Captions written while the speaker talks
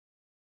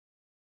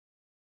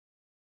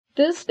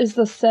This is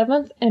the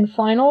seventh and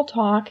final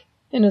talk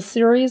in a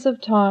series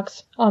of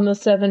talks on the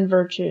seven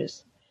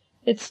virtues.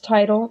 Its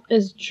title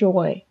is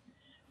Joy.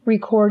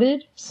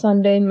 Recorded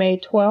Sunday, May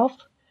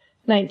 12th,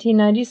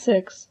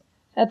 1996,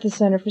 at the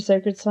Center for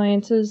Sacred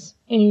Sciences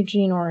in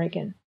Eugene,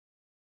 Oregon.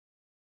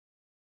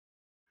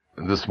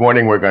 This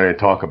morning we're going to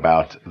talk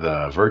about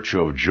the virtue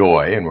of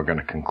joy, and we're going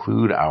to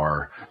conclude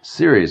our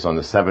series on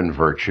the seven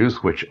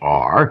virtues, which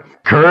are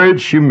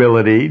courage,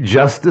 humility,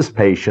 justice,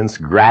 patience,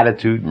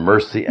 gratitude,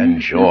 mercy,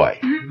 and joy.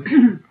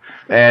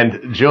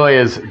 And joy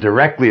is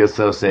directly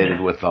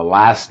associated with the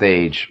last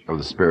stage of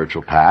the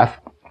spiritual path,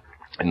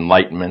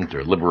 enlightenment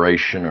or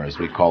liberation, or as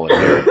we call it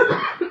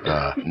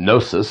here,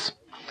 gnosis,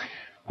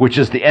 which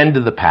is the end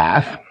of the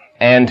path.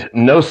 And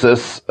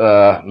gnosis,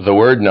 the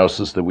word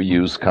gnosis that we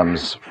use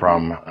comes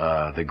from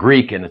the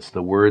Greek, and it's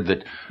the word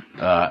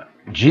that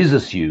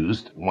Jesus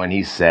used when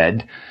he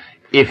said,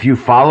 "If you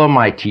follow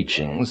my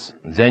teachings,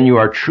 then you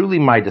are truly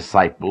my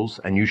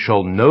disciples, and you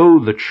shall know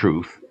the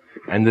truth,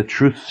 and the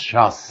truth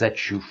shall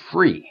set you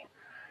free."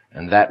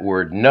 And that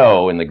word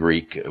 "know" in the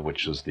Greek,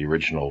 which is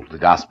the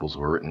Gospels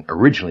were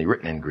originally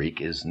written in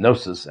Greek, is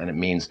gnosis, and it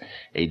means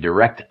a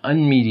direct,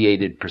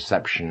 unmediated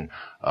perception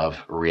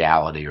of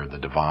reality or the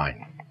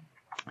divine.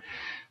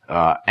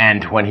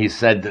 And when he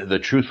said the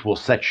truth will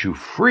set you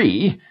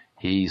free,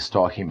 he's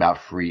talking about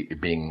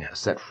being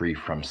set free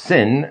from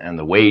sin and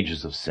the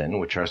wages of sin,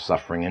 which are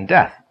suffering and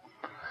death.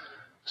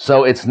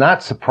 So it's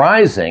not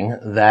surprising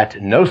that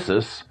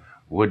gnosis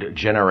would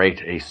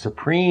generate a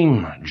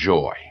supreme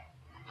joy.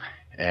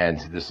 And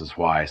this is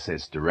why I say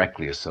it's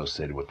directly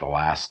associated with the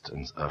last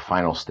and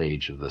final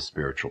stage of the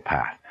spiritual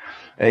path.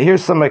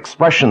 Here's some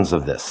expressions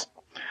of this.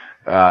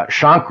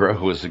 Shankara,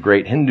 who is a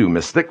great Hindu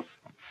mystic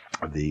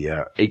of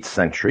the 8th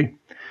century,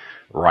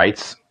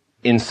 writes,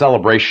 in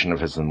celebration of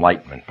his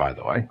enlightenment, by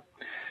the way,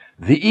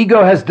 "The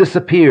ego has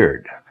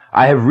disappeared.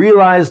 I have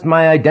realized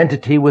my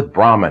identity with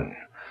Brahman.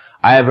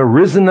 I have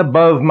arisen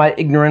above my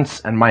ignorance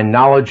and my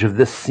knowledge of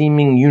this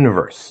seeming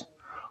universe.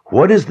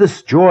 What is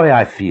this joy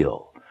I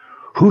feel?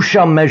 Who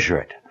shall measure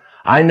it?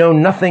 I know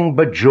nothing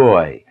but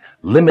joy,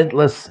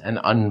 limitless and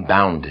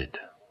unbounded."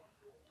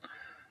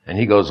 And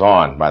he goes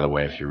on, by the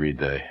way, if you read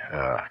the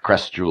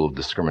Crest Jewel of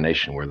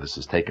Discrimination, where this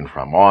is taken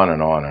from, on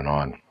and on and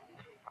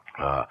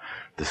on,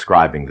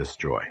 describing this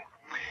joy.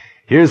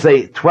 Here's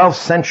a 12th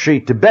century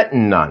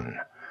Tibetan nun,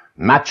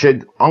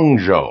 Machig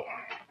Ongjo,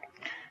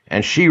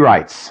 and she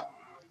writes,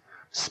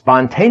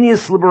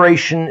 "Spontaneous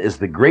liberation is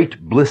the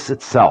great bliss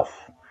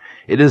itself.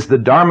 It is the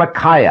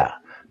Dharmakaya,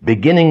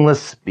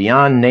 beginningless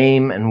beyond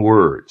name and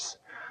words.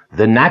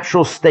 The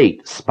natural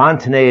state,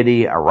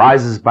 spontaneity,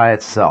 arises by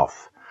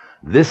itself.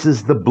 This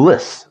is the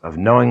bliss of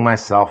knowing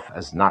myself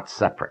as not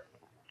separate."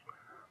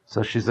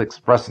 So she's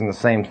expressing the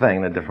same thing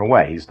in a different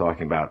way. He's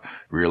talking about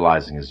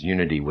realizing his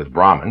unity with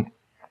Brahman,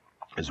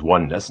 his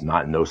oneness,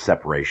 no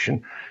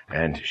separation.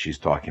 And she's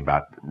talking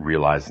about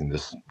realizing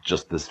this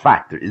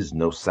fact. There is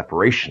no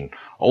separation,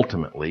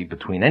 ultimately,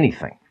 between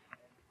anything.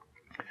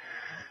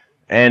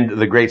 And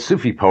the great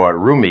Sufi poet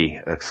Rumi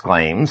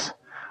exclaims,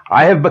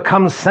 "I have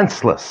become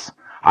senseless.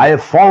 I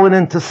have fallen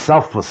into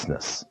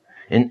selflessness.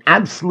 In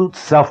absolute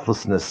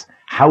selflessness,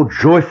 how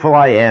joyful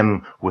I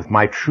am with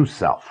my true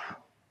self."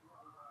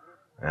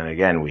 And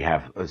again, we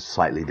have a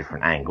slightly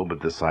different angle,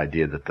 but this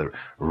idea that the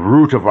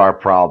root of our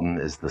problem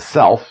is the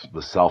self.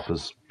 The self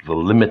is the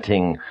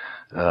limiting,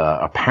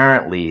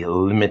 apparently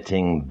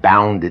limiting,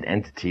 bounded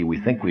entity we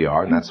think we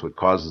are, and that's what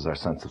causes our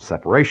sense of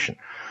separation.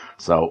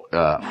 So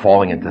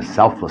falling into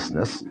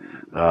selflessness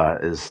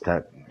is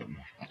to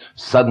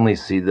suddenly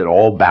see that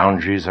all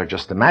boundaries are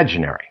just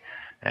imaginary.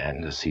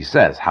 And as he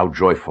says, how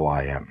joyful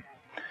I am.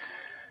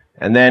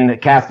 And then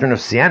Catherine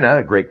of Siena,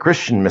 a great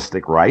Christian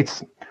mystic,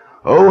 writes,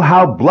 "Oh,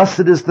 how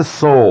blessed is the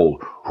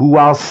soul who,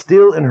 while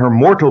still in her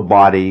mortal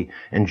body,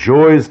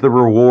 enjoys the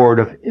reward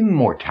of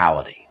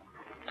immortality."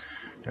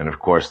 And of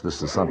course,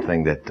 this is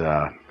something that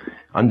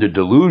under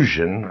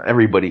delusion,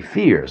 everybody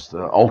fears.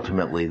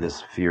 Ultimately,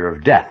 this fear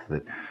of death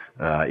that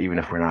even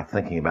if we're not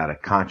thinking about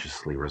it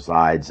consciously,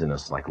 resides in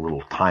us like a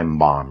little time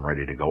bomb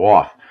ready to go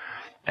off.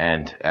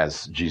 And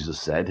as Jesus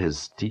said,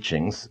 his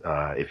teachings,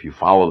 if you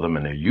follow them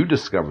and you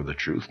discover the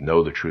truth,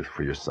 know the truth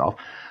for yourself,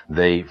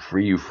 they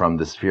free you from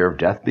this fear of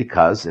death,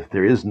 because if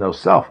there is no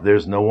self,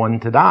 there's no one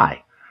to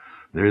die.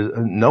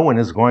 No one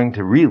is going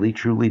to really,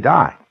 truly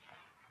die.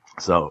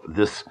 So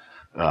this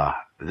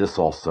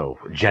also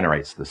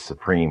generates the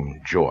supreme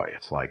joy.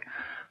 It's like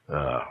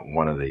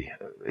one of the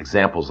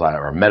examples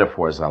or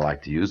metaphors I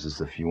like to use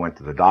is if you went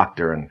to the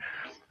doctor and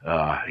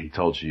he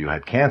told you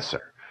had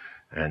cancer,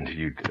 and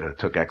you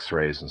took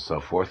x-rays and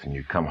so forth, and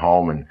you'd come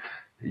home and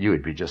you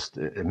would be just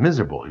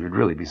miserable. You'd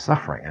really be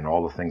suffering, and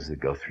all the things that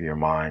go through your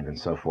mind and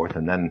so forth.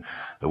 And then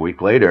a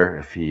week later,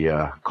 if he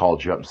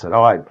called you up and said,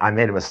 "Oh, I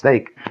made a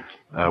mistake.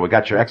 We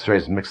got your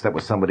x-rays mixed up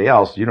with somebody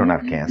else. You don't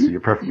have cancer.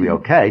 You're perfectly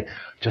okay."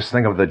 Just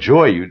think of the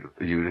joy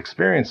you'd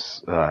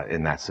experience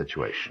in that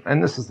situation.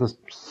 And this is the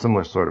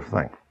similar sort of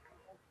thing.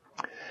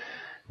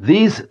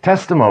 These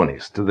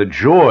testimonies to the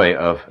joy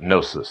of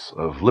gnosis,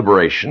 of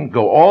liberation,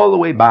 go all the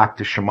way back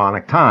to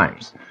shamanic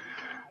times.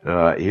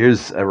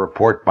 Here's a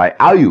report by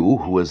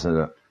Ayu, who was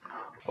an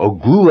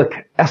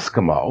Ogluk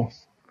Eskimo.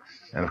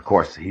 And of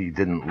course, he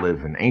didn't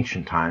live in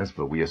ancient times,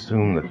 but we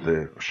assume that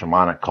the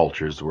shamanic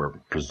cultures were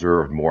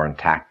preserved more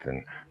intact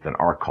than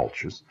our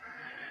cultures.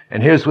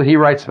 And here's what he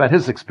writes about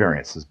his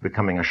experiences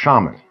becoming a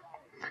shaman.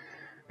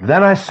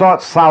 Then I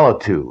sought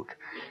solitude,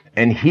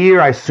 and here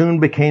I soon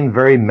became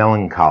very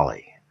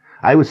melancholy.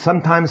 I would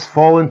sometimes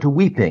fall into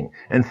weeping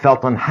and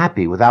felt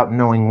unhappy without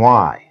knowing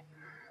why.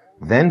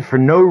 Then, for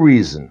no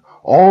reason,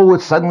 all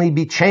would suddenly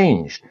be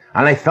changed,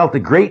 and I felt a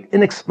great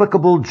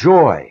inexplicable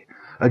joy,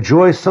 a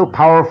joy so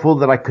powerful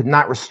that I could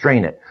not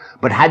restrain it,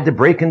 but had to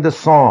break into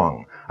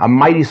song, a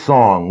mighty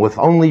song with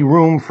only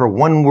room for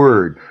one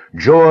word,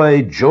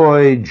 joy,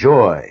 joy,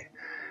 joy.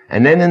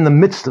 And then in the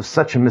midst of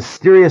such a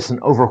mysterious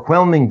and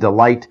overwhelming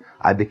delight,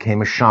 I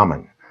became a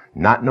shaman,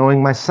 not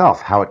knowing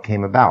myself how it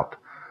came about.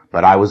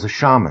 But I was a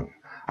shaman.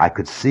 I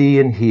could see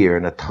and hear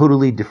in a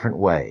totally different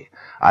way.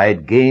 I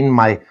had gained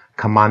my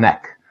kamanek,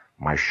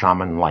 my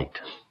shaman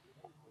light.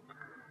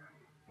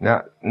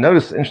 Now,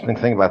 notice the interesting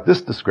thing about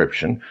this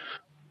description.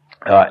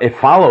 It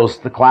follows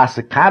the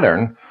classic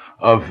pattern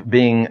of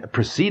being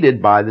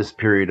preceded by this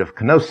period of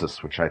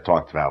kenosis, which I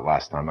talked about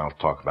last time. I'll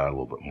talk about it a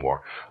little bit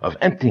more, of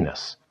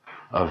emptiness,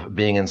 of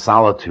being in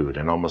solitude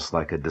and almost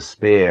like a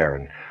despair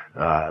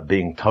and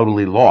being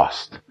totally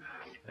lost.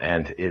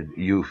 And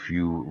if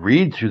you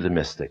read through the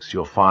mystics,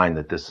 you'll find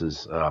that this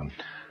is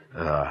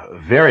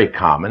very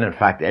common. In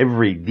fact,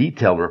 every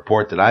detailed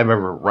report that I've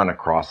ever run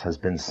across has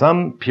been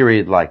some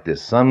period like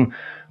this, some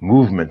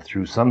movement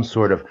through some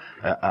sort of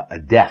a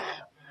death.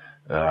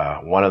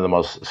 One of the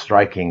most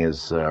striking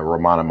is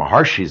Ramana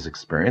Maharshi's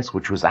experience,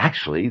 which was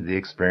actually the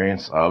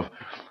experience of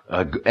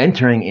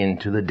entering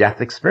into the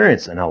death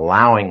experience and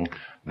allowing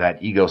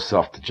that ego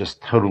self to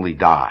just totally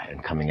die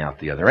and coming out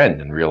the other end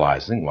and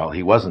realizing, well,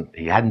 he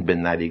hadn't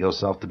been that ego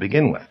self to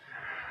begin with.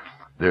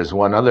 There's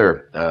one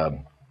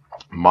other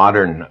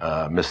modern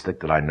mystic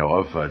that I know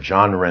of,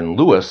 John Wren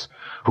Lewis,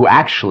 who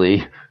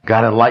actually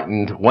got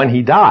enlightened when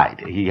he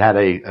died. He had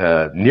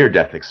a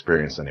near-death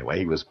experience anyway.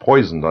 He was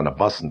poisoned on a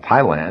bus in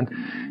Thailand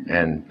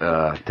and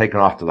taken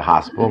off to the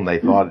hospital, and they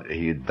thought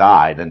he had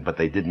died, but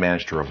they did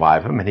manage to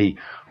revive him, and he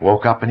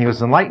woke up and he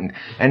was enlightened.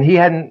 And he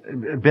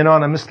hadn't been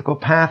on a mystical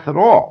path at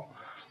all.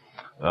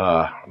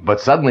 But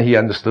suddenly he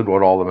understood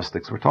what all the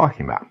mystics were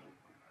talking about.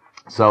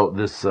 So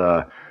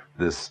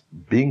this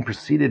being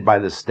preceded by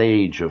this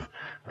stage of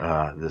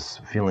this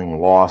feeling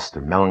lost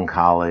or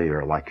melancholy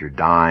or like you're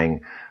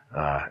dying,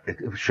 it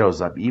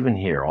shows up even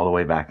here, all the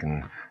way back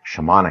in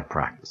shamanic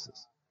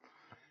practices.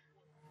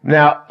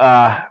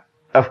 Now,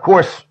 of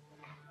course,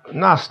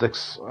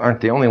 Gnostics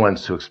aren't the only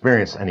ones who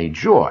experience any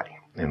joy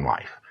in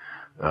life.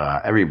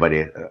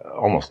 Everybody,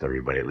 almost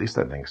everybody at least,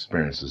 I think,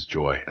 experiences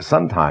joy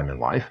sometime in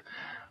life.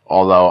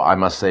 Although I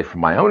must say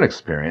from my own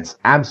experience,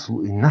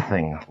 absolutely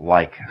nothing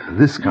like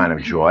this kind of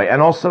joy.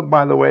 And also,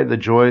 by the way, the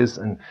joys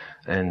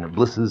and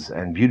blisses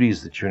and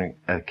beauties that you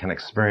can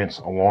experience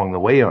along the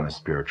way on a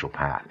spiritual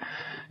path.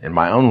 In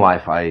my own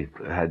life, I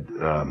had,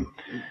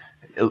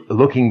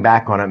 looking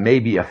back on it,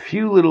 maybe a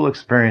few little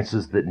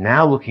experiences that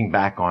now looking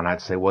back on,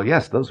 I'd say, well,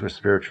 yes, those were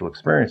spiritual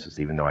experiences,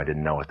 even though I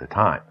didn't know at the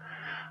time.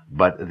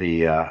 But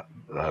the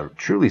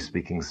truly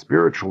speaking,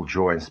 spiritual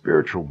joy and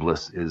spiritual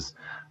bliss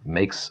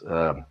makes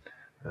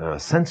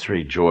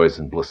sensory joys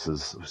and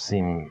blisses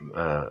seem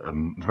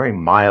very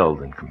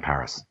mild in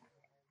comparison.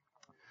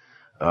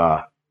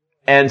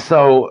 And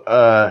so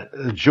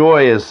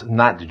joy is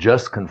not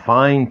just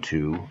confined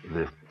to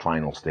the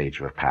final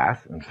stage of a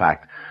path. In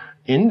fact,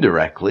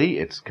 indirectly,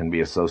 it can be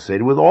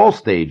associated with all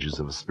stages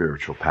of a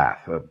spiritual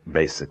path,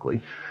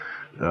 basically.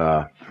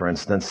 For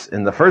instance,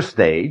 in the first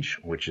stage,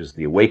 which is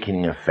the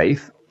awakening of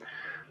faith,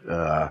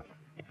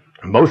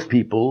 most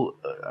people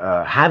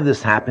have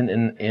this happen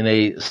in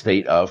a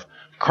state of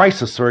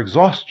crisis or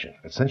exhaustion.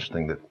 It's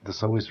interesting that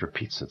this always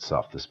repeats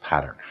itself, this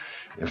pattern.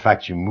 In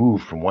fact, you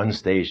move from one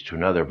stage to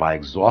another by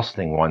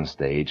exhausting one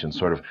stage and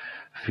sort of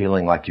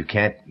feeling like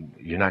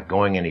you're not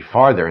going any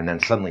farther, and then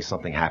suddenly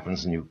something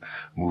happens and you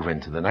move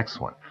into the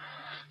next one.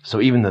 So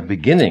even the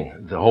beginning,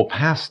 the whole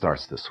path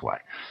starts this way.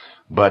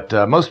 But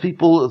most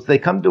people, if they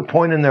come to a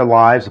point in their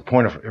lives, a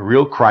point of a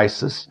real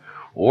crisis,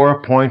 or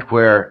a point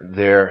where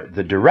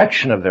the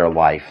direction of their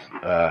life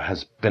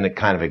has been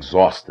kind of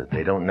exhausted.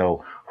 They don't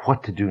know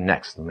what to do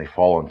next, and they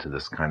fall into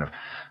this kind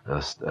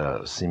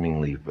of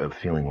seemingly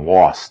feeling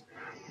lost.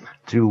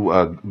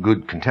 Two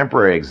good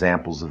contemporary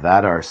examples of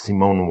that are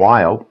Simone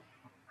Weil,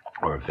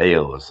 or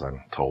Weil, as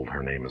I'm told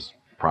her name is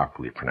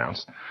properly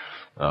pronounced,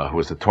 who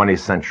was a 20th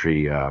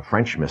century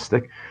French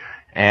mystic.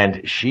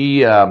 And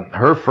she,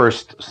 her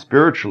first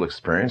spiritual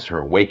experience, her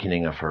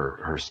awakening of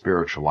her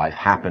spiritual life,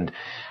 happened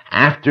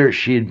after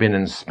she had been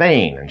in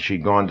Spain, and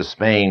she'd gone to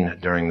Spain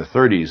during the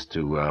 30s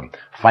to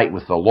fight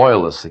with the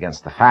loyalists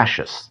against the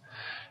fascists.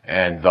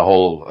 And the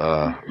whole,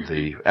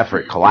 the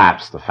effort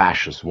collapsed. The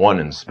fascists won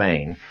in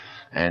Spain.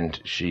 And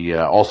she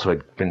also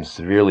had been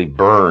severely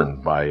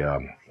burned by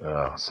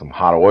some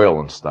hot oil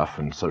and stuff,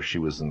 and so she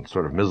was in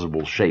sort of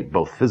miserable shape,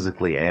 both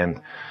physically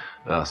and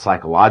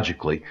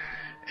psychologically.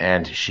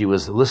 And she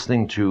was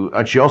listening to,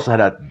 and she also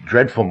had a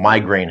dreadful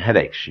migraine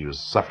headache. She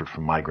suffered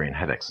from migraine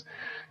headaches.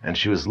 And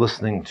she was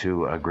listening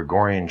to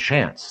Gregorian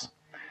chants.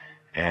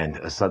 And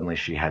suddenly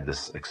she had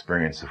this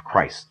experience of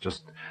Christ,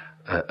 just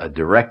a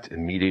direct,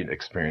 immediate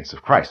experience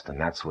of Christ. And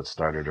that's what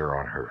started her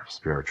on her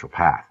spiritual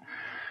path.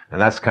 And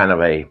that's kind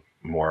of a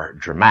more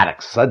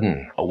dramatic,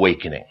 sudden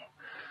awakening.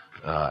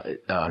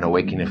 An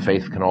awakening of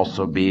faith can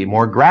also be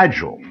more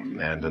gradual.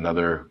 And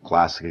another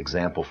classic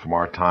example from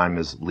our time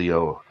is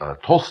Leo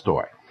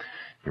Tolstoy.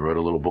 He wrote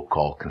a little book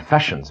called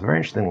Confessions, a very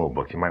interesting little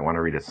book. You might want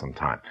to read it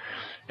sometime.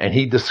 And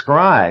he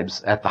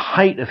describes at the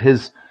height of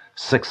his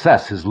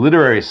success, his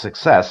literary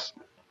success,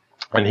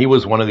 and he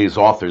was one of these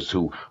authors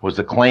who was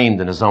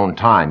acclaimed in his own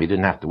time. He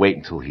didn't have to wait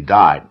until he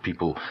died.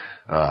 People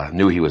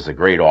knew he was a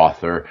great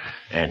author,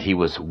 and he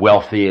was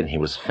wealthy, and he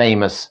was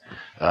famous.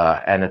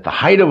 And at the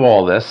height of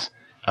all this,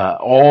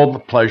 all the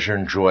pleasure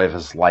and joy of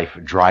his life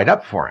dried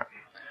up for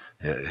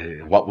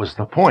him. What was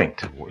the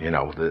point? You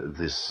know,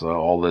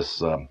 all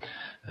this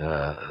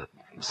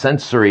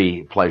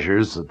sensory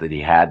pleasures that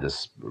he had,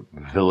 this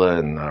villa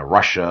in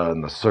Russia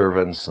and the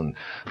servants and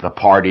the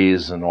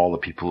parties and all the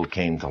people who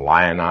came to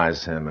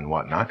lionize him and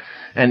whatnot,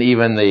 and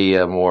even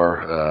the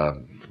more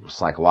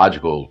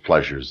psychological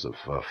pleasures of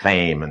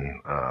fame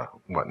and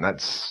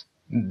whatnot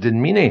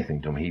didn't mean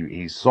anything to him.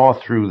 He saw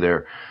through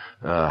their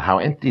how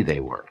empty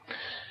they were.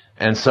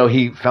 And so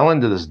he fell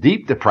into this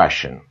deep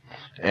depression,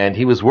 and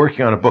he was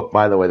working on a book.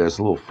 By the way, there's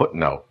a little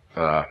footnote.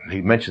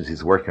 He mentions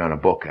he's working on a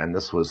book, and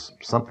this was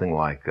something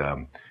like,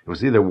 it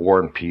was either War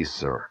and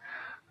Peace or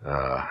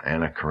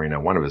Anna Karenina,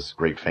 one of his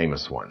great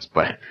famous ones.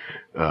 But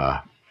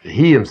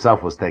he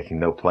himself was taking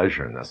no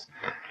pleasure in this.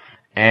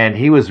 And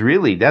he was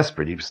really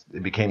desperate. He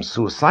became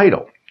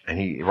suicidal. And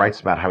he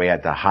writes about how he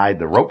had to hide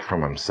the rope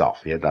from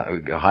himself. He had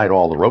to hide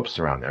all the ropes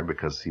around there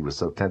because he was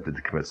so tempted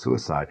to commit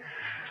suicide.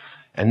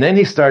 And then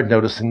he started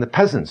noticing the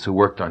peasants who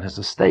worked on his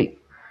estate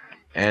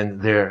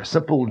and their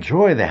simple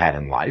joy they had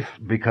in life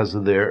because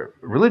of their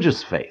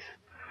religious faith.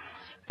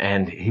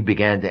 And he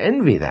began to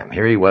envy them.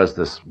 Here he was,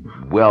 this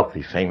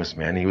wealthy, famous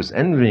man. He was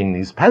envying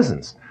these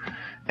peasants.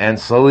 And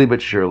slowly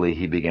but surely,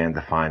 he began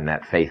to find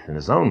that faith in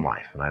his own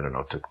life. And I don't know,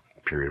 it took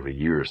a period of a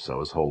year or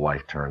so. His whole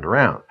life turned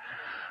around.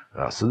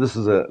 So this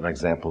is an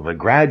example of a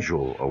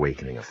gradual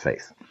awakening of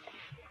faith.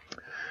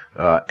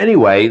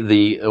 Anyway,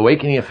 the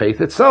awakening of faith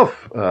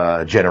itself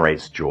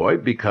generates joy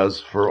because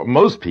for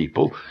most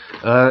people,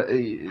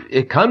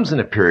 it comes in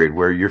a period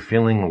where you're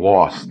feeling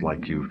lost,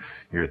 like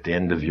you're at the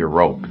end of your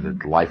rope,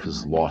 that life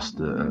has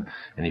lost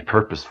any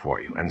purpose for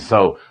you. And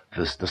so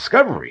this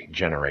discovery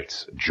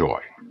generates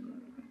joy.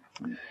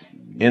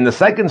 In the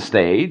second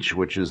stage,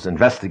 which is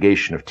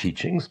investigation of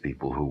teachings,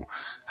 people who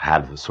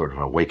have the sort of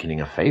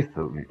awakening of faith,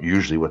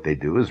 usually what they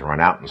do is run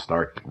out and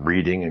start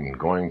reading and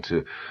going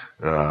to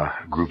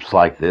groups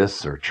like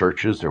this or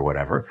churches or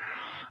whatever.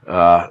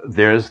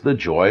 There's the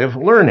joy of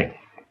learning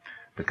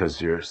because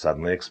you're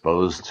suddenly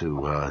exposed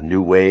to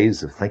new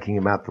ways of thinking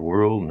about the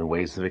world, new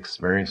ways of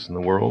experiencing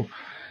the world.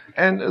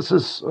 And this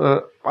is,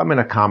 a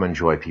common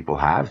joy people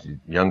have.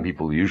 Young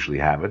people usually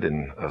have it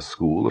in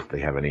school, if they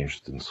have any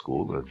interest in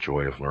school, the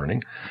joy of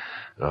learning.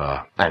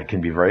 And it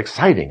can be very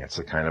exciting. It's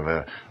a kind of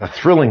a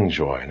thrilling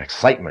joy, an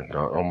excitement.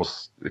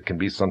 Almost, it can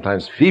be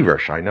sometimes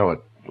feverish. I know it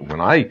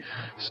when I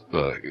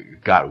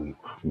got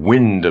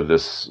wind of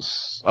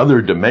this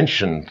other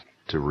dimension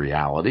to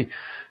reality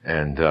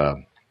and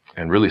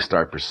really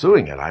start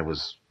pursuing it.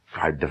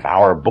 I'd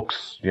devour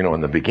books,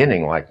 in the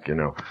beginning, like,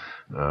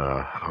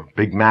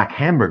 Big Mac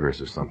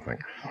hamburgers or something.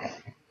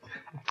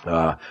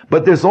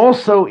 But there's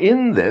also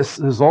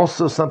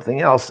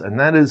something else, and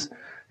that is,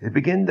 they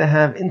begin to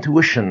have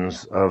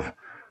intuitions of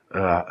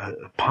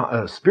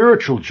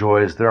spiritual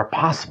joys that are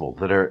possible,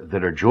 that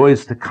are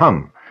joys to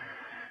come.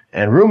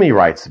 And Rumi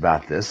writes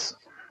about this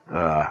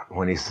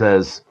when he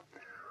says,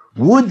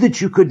 "Would that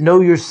you could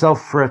know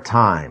yourself for a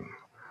time.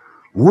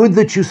 Would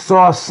that you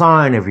saw a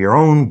sign of your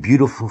own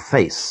beautiful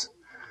face.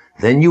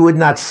 Then you would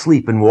not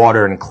sleep in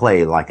water and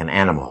clay like an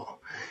animal.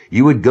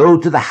 You would go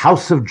to the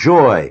house of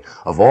joy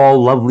of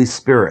all lovely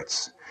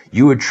spirits.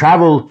 You would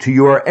travel to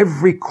your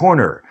every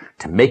corner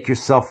to make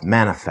yourself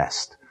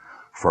manifest,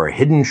 for a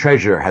hidden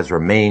treasure has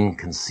remained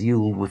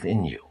concealed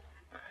within you."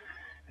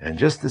 And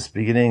just this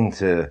beginning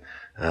to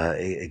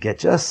get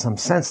just some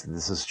sense that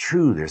this is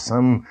true. There's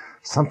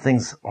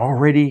something's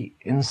already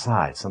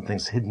inside,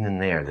 something's hidden in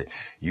there that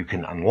you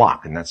can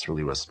unlock, and that's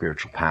really what a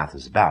spiritual path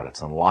is about.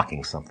 It's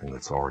unlocking something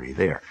that's already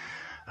there.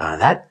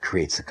 That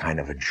creates a kind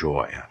of a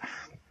joy,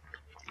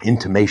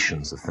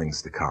 intimations of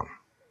things to come.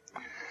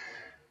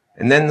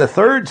 And then the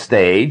third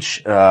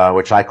stage,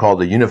 which I call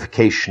the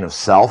unification of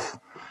self,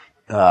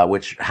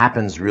 which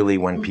happens really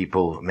when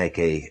people make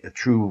a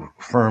true,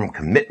 firm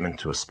commitment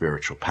to a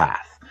spiritual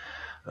path.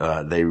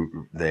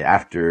 They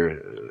after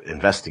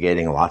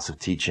investigating lots of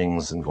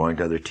teachings and going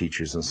to other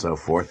teachers and so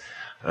forth,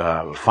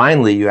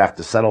 Finally, you have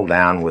to settle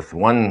down with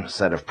one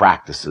set of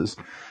practices.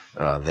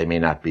 They may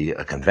not be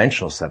a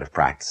conventional set of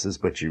practices,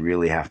 but you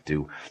really have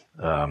to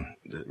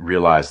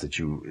realize that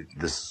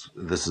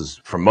this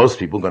is, for most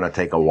people, going to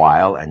take a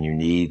while, and you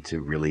need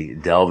to really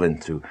delve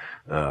into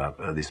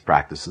these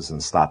practices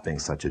and stop being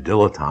such a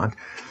dilettante.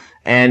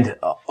 And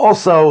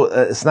also,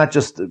 it's not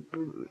just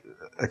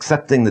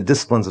accepting the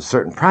disciplines of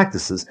certain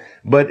practices,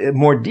 but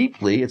more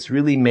deeply, it's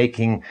really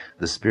making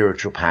the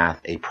spiritual path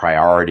a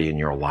priority in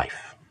your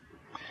life.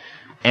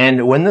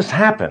 And when this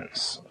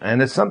happens,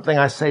 and it's something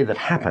I say that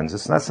happens,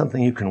 it's not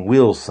something you can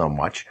will so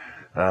much.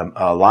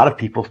 A lot of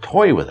people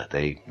toy with it.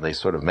 They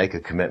sort of make a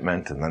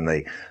commitment and then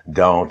they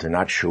don't, they're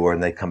not sure,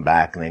 and they come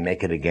back and they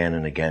make it again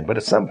and again. But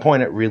at some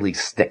point it really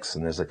sticks,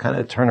 and there's a kind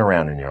of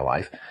turnaround in your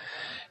life.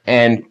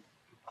 And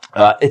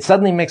it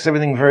suddenly makes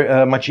everything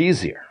very much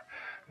easier.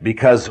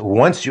 Because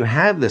once you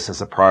have this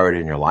as a priority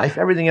in your life,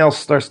 everything else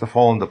starts to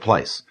fall into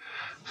place.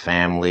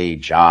 Family,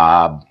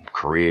 job,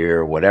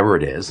 career, whatever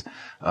it is.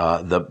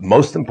 The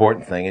most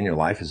important thing in your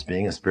life is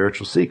being a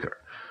spiritual seeker.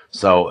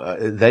 So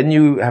then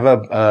you have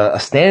a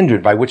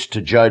standard by which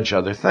to judge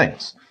other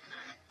things.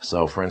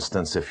 So, for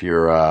instance, if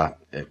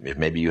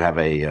maybe you have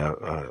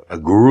a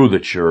guru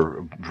that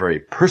you're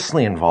very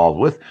personally involved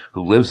with,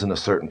 who lives in a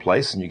certain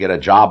place, and you get a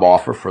job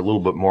offer for a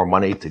little bit more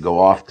money to go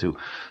off to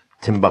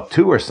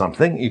Timbuktu or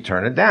something, you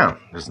turn it down.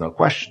 There's no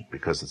question,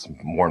 because it's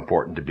more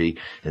important to be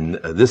in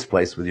this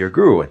place with your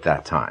guru at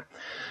that time.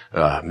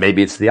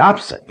 Maybe it's the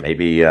opposite.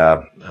 Maybe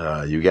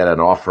you get an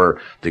offer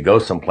to go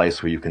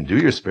someplace where you can do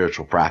your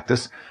spiritual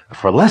practice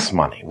for less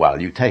money while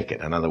you take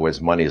it. In other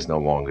words, money is no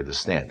longer the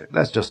standard.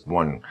 That's just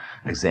one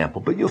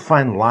example, but you'll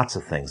find lots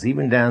of things,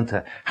 even down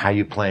to how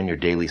you plan your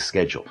daily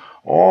schedule.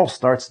 All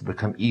starts to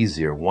become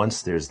easier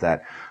once there's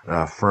that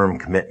firm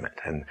commitment.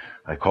 And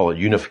I call it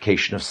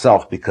unification of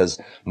self, because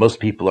most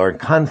people are in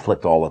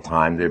conflict all the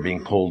time. They're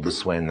being pulled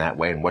this way and that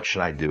way, and what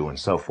should I do, and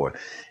so forth.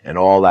 And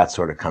all that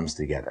sort of comes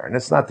together. And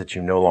it's not that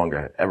you no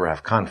longer ever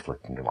have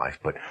conflict in your life,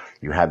 but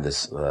you have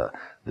this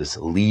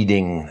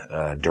leading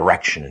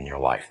direction in your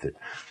life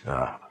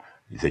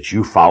that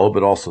you follow,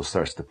 but also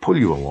starts to pull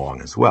you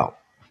along as well.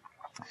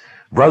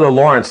 Brother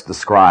Lawrence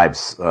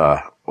describes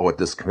what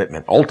this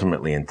commitment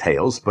ultimately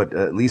entails, but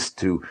at least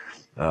to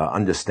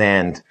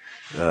understand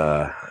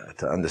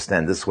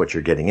this, what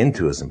you're getting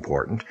into is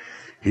important.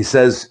 He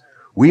says,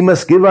 "We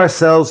must give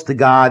ourselves to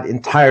God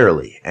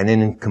entirely and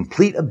in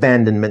complete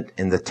abandonment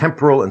in the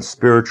temporal and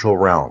spiritual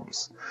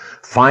realms,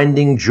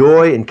 finding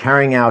joy in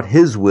carrying out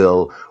His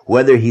will,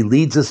 whether He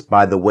leads us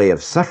by the way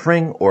of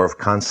suffering or of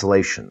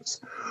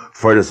consolations.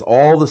 For it is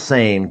all the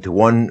same to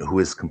one who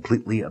is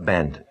completely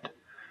abandoned."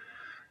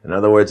 In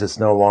other words, it's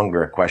no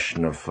longer a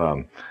question of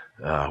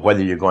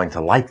whether you're going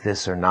to like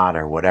this or not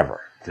or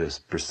whatever.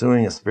 Just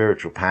pursuing a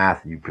spiritual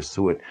path, you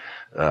pursue it,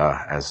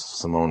 as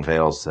Simone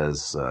Weil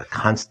says,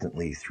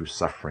 constantly through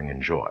suffering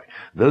and joy.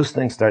 Those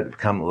things start to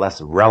become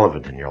less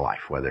relevant in your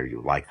life, whether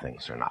you like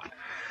things or not.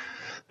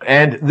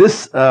 And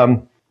this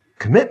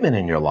commitment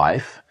in your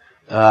life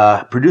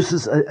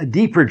produces a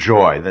deeper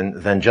joy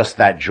than just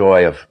that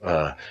joy of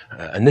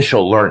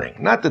initial learning.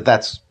 Not that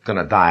that's going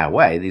to die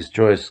away. These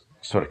joys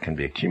sort of can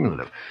be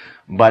accumulative.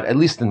 But at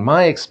least in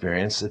my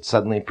experience, it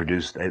suddenly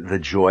produced the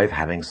joy of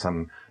having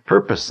some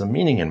purpose, some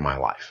meaning in my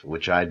life,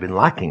 which I had been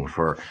lacking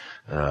for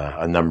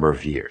a number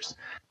of years.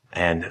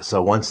 And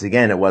so once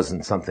again, it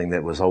wasn't something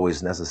that was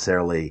always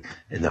necessarily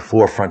in the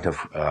forefront of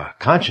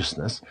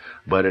consciousness,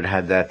 but it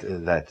had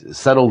that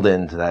settled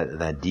into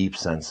that deep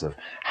sense of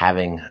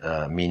having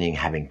meaning,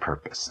 having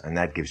purpose. And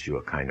that gives you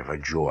a kind of a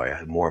joy,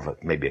 more of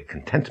maybe a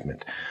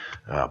contentment,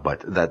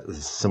 but that is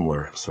a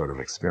similar sort of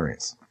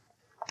experience.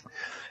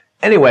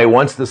 Anyway,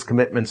 once this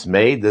commitment's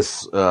made,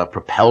 this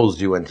propels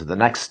you into the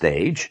next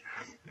stage,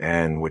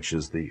 and which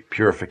is the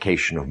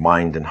purification of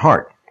mind and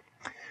heart.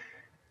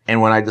 And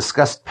when I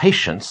discussed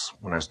patience,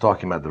 when I was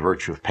talking about the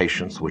virtue of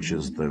patience, which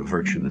is the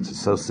virtue that's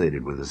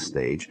associated with this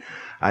stage,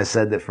 I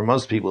said that for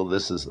most people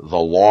this is the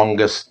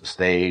longest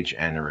stage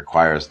and it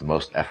requires the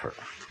most effort.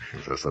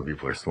 So some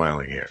people are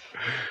smiling here.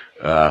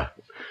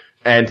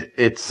 And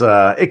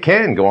it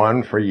can go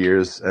on for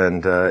years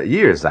and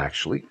years,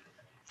 actually.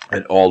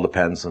 It all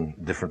depends on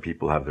different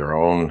people have their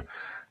own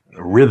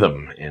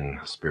rhythm in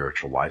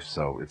spiritual life,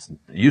 so it's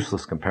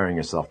useless comparing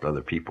yourself to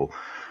other people.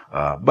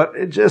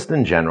 But just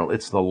in general,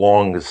 it's the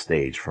longest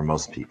stage for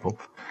most people.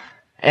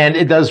 And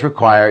it does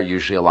require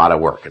usually a lot of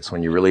work. It's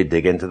when you really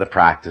dig into the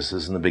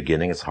practices in the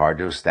beginning. It's hard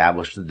to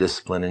establish the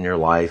discipline in your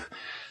life.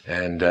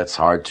 And it's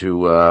hard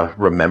to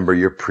remember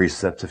your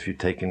precepts if you've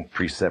taken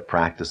precept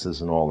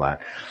practices and all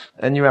that.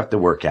 And you have to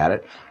work at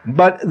it.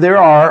 But there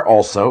are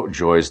also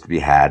joys to be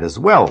had as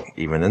well,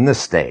 even in this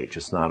stage.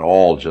 It's not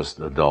all just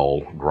a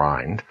dull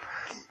grind.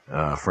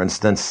 For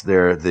instance,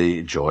 there are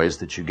the joys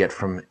that you get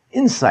from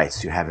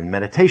insights you have in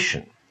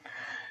meditation.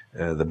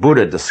 The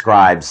Buddha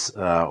describes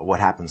what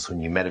happens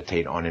when you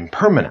meditate on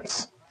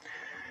impermanence.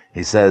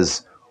 He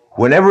says,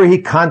 "Whenever he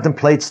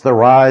contemplates the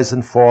rise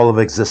and fall of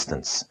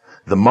existence,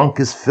 the monk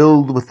is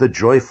filled with the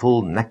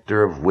joyful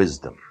nectar of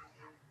wisdom."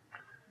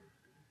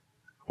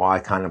 Why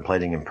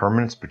contemplating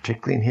impermanence,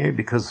 particularly in here?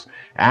 Because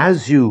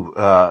as you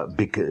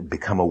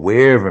become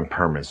aware of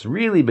impermanence,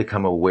 really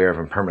become aware of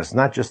impermanence,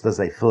 not just as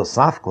a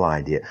philosophical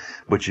idea,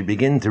 but you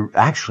begin to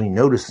actually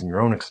notice in your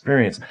own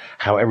experience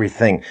how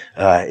everything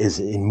is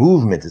in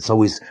movement. It's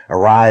always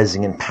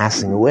arising and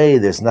passing away.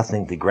 There's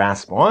nothing to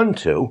grasp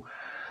onto.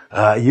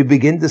 You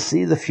begin to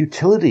see the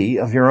futility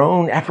of your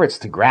own efforts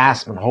to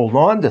grasp and hold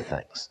on to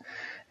things.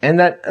 And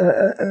that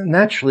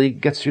naturally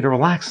gets you to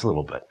relax a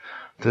little bit,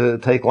 to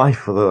take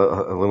life with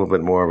a little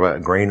bit more of a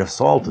grain of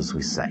salt, as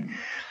we say.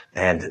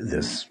 And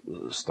this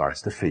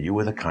starts to fill you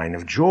with a kind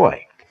of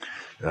joy.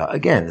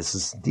 Again, this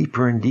is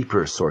deeper and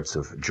deeper sorts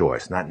of joy.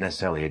 It's not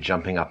necessarily a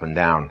jumping up and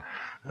down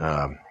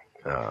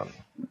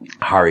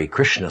Hare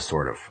Krishna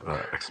sort of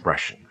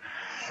expression.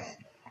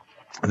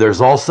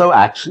 There's also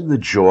actually the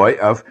joy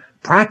of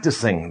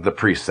practicing the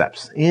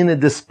precepts in a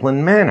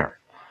disciplined manner.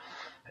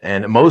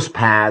 And most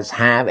paths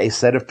have a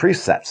set of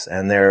precepts,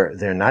 and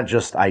they're not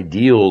just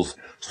ideals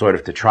sort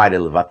of to try to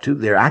live up to.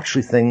 They're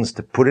actually things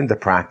to put into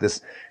practice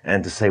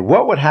and to say,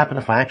 what would happen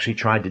if I actually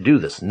tried to do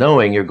this?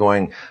 Knowing you're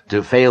going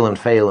to fail and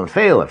fail and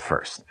fail at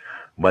first.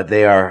 But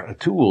they are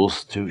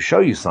tools to show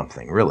you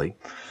something, really.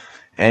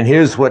 And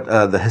here's what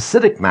the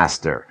Hasidic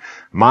master,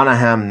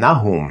 Menahem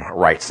Nahum,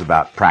 writes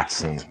about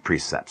practicing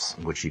precepts,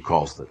 which he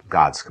calls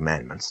God's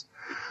commandments.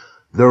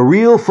 The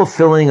real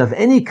fulfilling of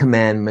any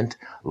commandment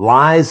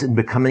lies in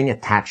becoming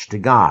attached to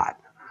God.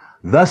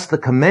 Thus the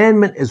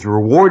commandment is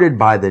rewarded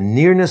by the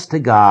nearness to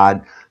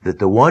God that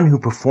the one who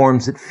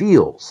performs it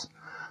feels,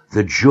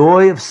 the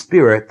joy of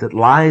spirit that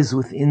lies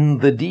within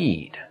the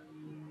deed.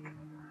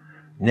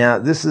 Now,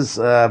 this is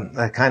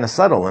kind of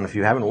subtle, and if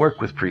you haven't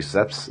worked with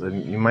precepts,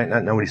 you might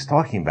not know what he's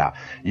talking about.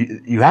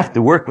 You have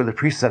to work with the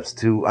precepts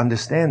to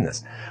understand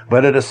this.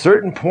 But at a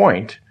certain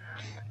point,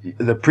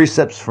 the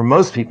precepts for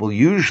most people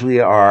usually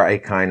are a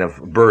kind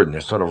of burden.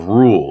 They're sort of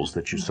rules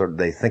that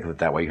they think of it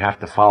that way. You have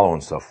to follow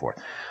and so forth.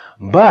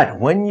 But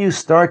when you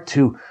start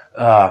to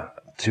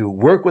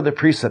work with the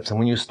precepts and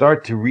when you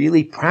start to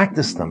really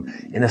practice them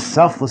in a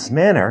selfless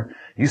manner,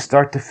 you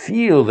start to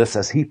feel this,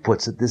 as he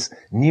puts it, this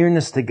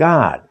nearness to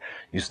God.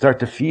 You start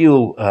to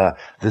feel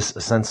this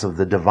sense of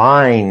the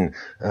divine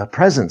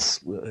presence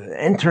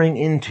entering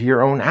into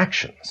your own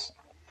actions.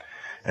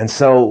 And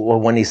so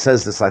when he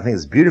says this, I think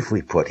it's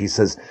beautifully put. He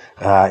says,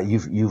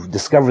 you've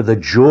discovered the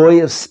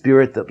joy of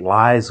spirit that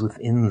lies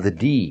within the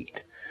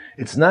deed.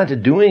 It's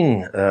not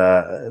doing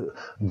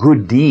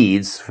good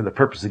deeds for the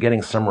purpose of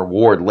getting some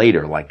reward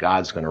later, like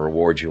God's going to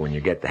reward you when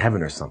you get to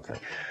heaven or something.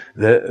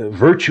 The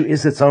virtue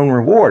is its own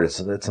reward. It's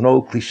an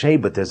old cliche,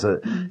 but there's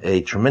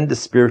a tremendous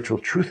spiritual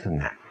truth in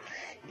that.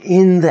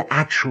 In the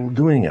actual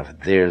doing of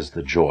it, there's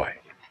the joy.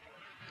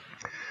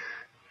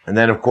 And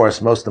then, of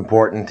course, most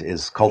important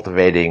is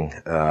cultivating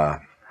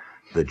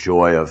the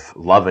joy of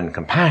love and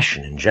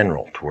compassion in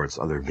general towards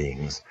other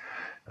beings.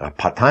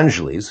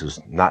 Patanjali's, who's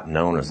not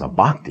known as a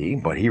bhakti,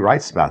 but he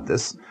writes about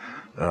this.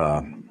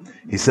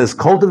 He says,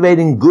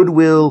 cultivating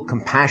goodwill,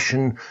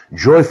 compassion,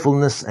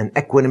 joyfulness, and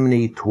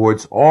equanimity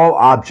towards all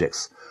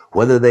objects,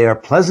 whether they are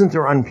pleasant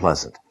or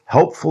unpleasant,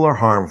 helpful or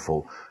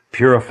harmful,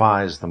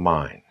 purifies the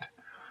mind.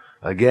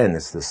 Again,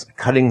 it's this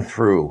cutting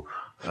through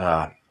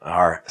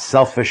our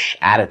selfish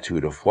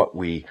attitude of what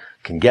we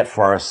can get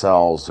for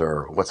ourselves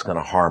or what's going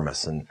to harm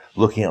us, and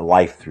looking at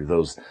life through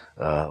those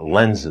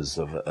lenses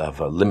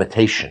of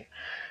limitation,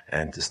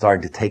 and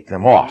starting to take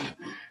them off.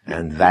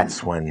 And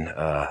that's when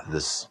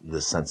this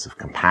sense of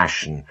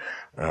compassion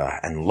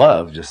and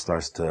love just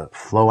starts to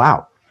flow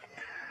out.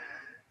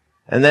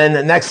 And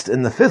then next,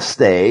 in the fifth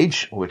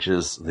stage, which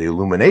is the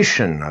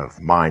illumination of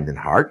mind and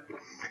heart,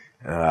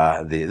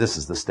 this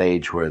is the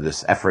stage where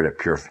this effort at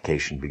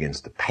purification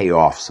begins to pay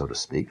off, so to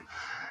speak.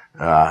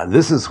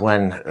 This is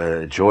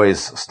when joys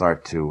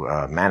start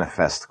to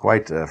manifest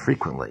quite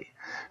frequently.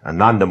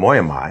 Nanda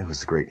Moyamai,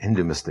 who's a great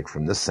Hindu mystic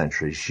from this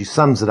century, she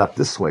sums it up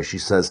this way. She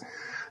says,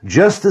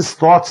 just as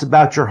thoughts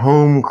about your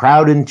home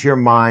crowd into your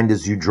mind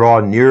as you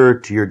draw nearer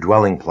to your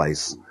dwelling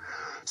place,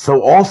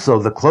 so also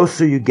the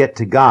closer you get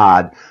to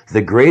God,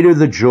 the greater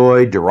the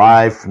joy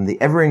derived from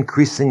the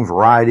ever-increasing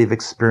variety of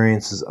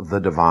experiences of the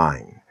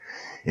divine.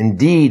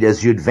 Indeed,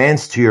 as you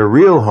advance to your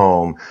real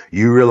home,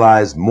 you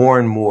realize more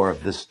and more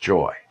of this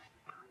joy.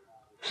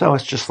 So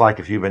it's just like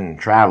if you've been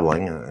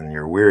traveling and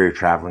you're weary of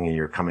traveling and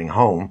you're coming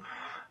home,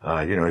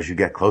 as you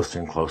get closer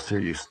and closer,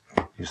 you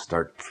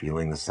start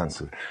feeling the sense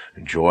of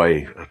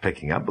joy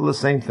picking up. But the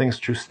same thing's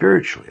true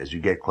spiritually. As you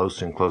get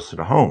closer and closer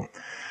to home,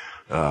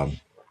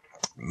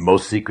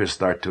 most seekers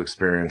start to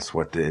experience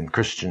what in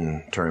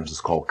Christian terms is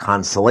called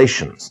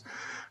consolations,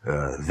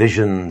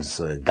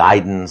 visions,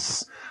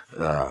 guidance,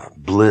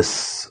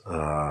 bliss,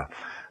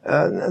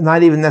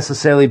 not even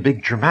necessarily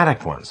big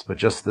dramatic ones, but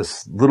just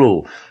this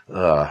little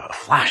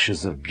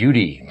flashes of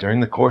beauty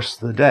during the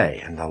course of the day,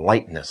 and the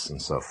lightness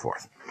and so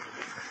forth.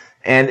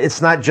 And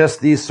it's not just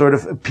these sort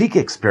of peak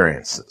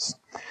experiences,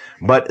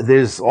 but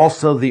there's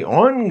also the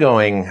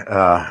ongoing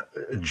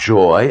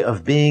joy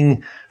of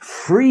being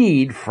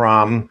freed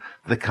from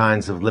the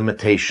kinds of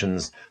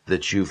limitations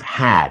that you've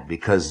had.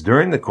 Because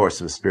during the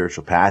course of a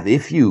spiritual path,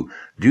 if you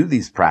do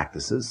these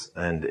practices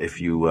and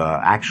if you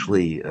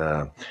actually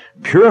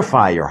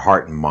purify your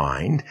heart and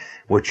mind,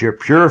 what you're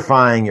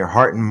purifying your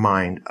heart and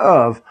mind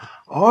of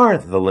are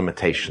the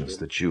limitations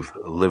that you've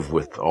lived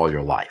with all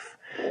your life.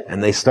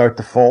 And they start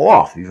to fall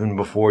off even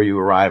before you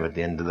arrive at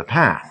the end of the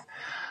path.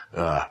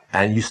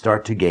 And you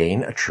start to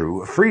gain a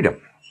true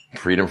freedom.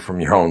 Freedom from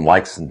your own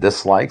likes and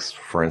dislikes,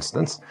 for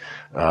instance.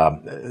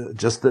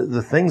 Just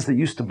the things that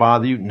used to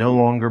bother you no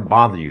longer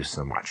bother you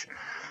so much.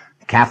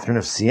 Catherine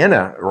of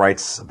Siena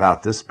writes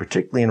about this,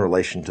 particularly in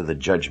relation to the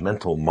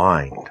judgmental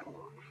mind.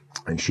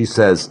 And she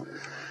says,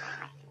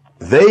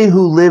 "They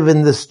who live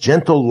in this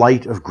gentle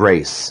light of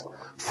grace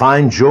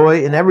find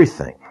joy in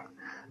everything.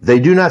 They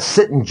do not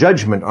sit in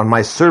judgment on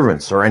my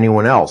servants or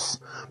anyone else,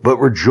 but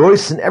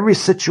rejoice in every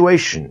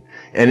situation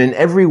and in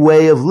every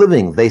way of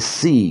living they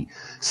see,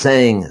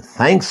 saying,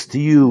 'Thanks to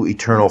you,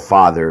 Eternal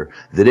Father,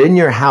 that in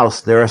your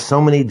house there are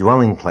so many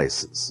dwelling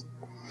places.'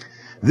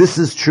 This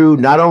is true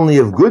not only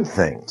of good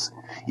things.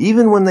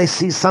 Even when they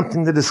see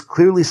something that is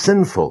clearly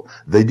sinful,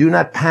 they do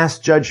not pass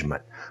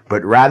judgment,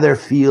 but rather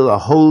feel a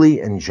holy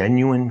and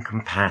genuine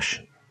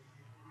compassion."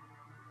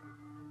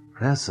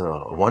 That's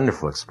a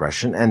wonderful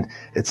expression, and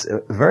it's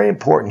very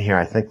important here,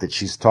 I think, that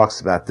she talks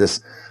about this,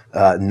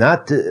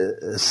 not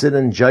to sit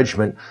in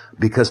judgment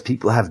because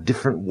people have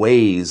different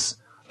ways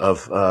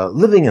of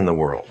living in the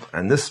world.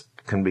 And this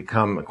can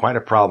become quite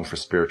a problem for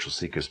spiritual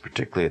seekers,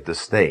 particularly at this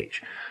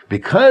stage.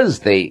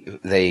 Because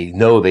they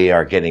know they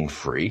are getting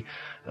free,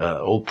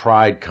 old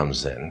pride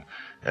comes in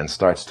and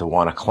starts to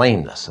want to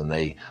claim this, and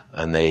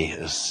they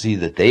see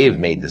that they've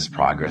made this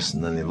progress,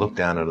 and then they look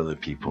down at other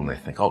people and they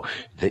think, "Oh,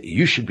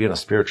 you should be on a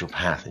spiritual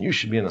path, and you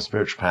should be on a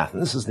spiritual path,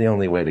 and this is the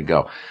only way to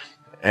go."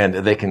 And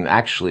they can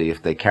actually,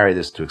 if they carry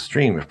this to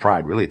extreme, if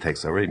pride really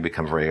takes over, they can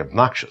become very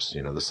obnoxious.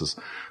 You know, this is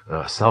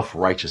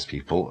self-righteous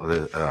people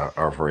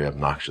are very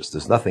obnoxious.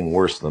 There's nothing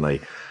worse than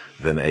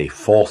a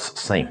false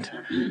saint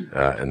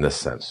in this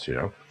sense, you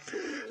know.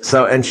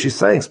 So, and she's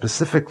saying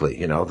specifically,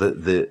 you know,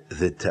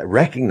 that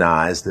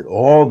recognize that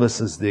all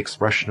this is the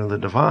expression of the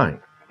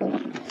divine.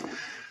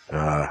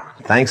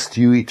 Thanks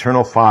to you,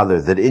 Eternal Father,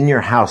 that in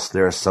your house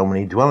there are so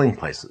many dwelling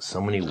places, so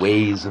many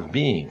ways of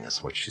being,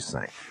 is what she's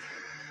saying.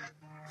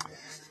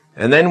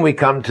 And then we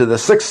come to the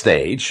sixth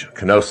stage,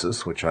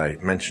 kenosis, which I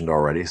mentioned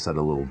already, said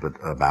a little bit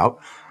about,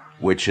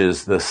 which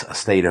is this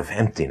state of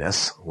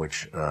emptiness,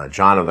 which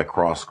John of the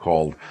Cross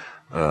called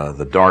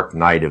the dark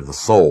night of the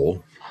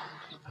soul.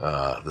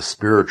 The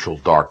spiritual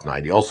dark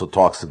night. He also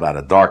talks about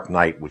a dark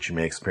night which you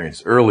may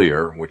experience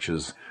earlier, which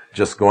is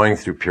just going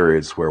through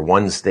periods where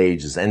one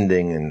stage is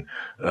ending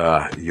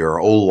and your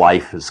old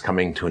life is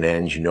coming to an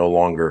end. You no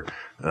longer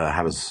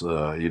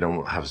you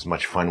don't have as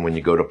much fun when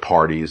you go to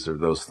parties or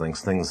those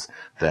things. Things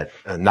that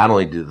not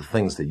only do the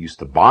things that used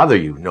to bother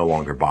you no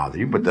longer bother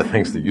you, but the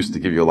things that used to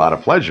give you a lot of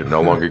pleasure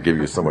no longer give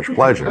you so much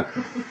pleasure.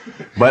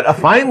 But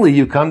finally,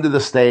 you come to the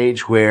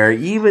stage where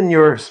even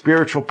your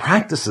spiritual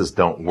practices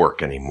don't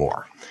work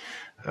anymore.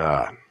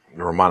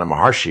 Ramana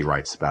Maharshi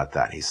writes about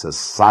that. He says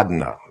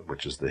sadhana,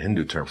 which is the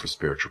Hindu term for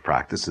spiritual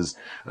practice, is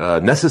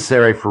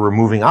necessary for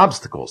removing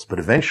obstacles. But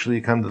eventually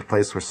you come to the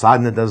place where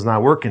sadhana does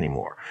not work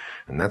anymore.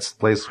 And that's the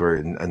place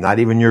where not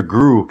even your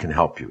guru can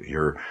help you.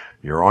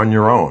 You're on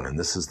your own. And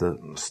this is the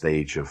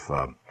stage of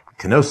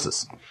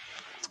kenosis.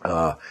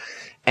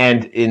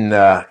 And in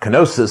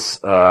kenosis,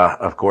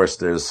 of course,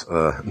 there's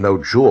no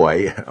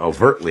joy,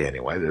 overtly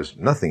anyway. There's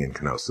nothing in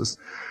kenosis.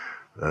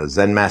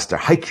 Zen master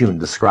Haikyun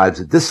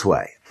describes it this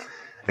way: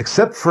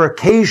 except for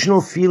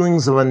occasional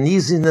feelings of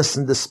uneasiness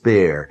and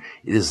despair,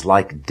 it is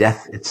like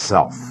death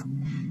itself.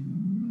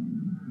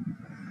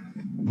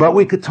 But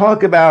we could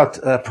talk about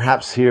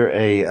perhaps here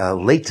a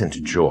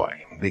latent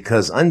joy,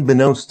 because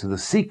unbeknownst to the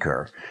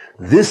seeker,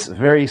 this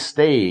very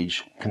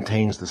stage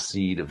contains the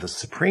seed of the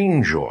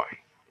supreme joy.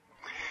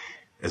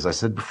 As I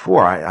said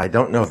before, I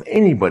don't know of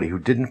anybody who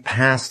didn't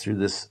pass through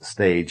this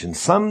stage in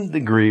some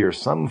degree or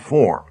some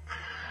form.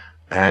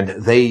 And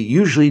they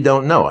usually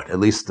don't know it.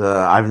 At least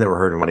I've never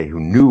heard of anybody who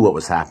knew what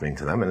was happening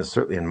to them. And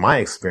certainly in my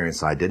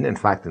experience, I didn't. In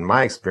fact, in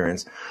my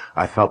experience,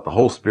 I felt the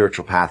whole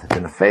spiritual path had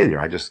been a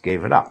failure. I just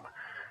gave it up.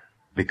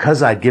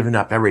 Because I'd given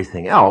up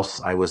everything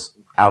else, I was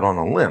out on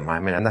a limb. I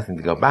mean, I had nothing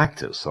to go back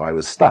to, so I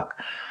was stuck.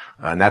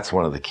 And that's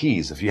one of the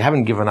keys. If you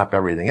haven't given up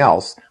everything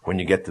else, when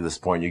you get to this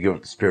point, you give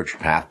up the spiritual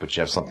path, but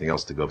you have something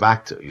else to go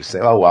back to. You say,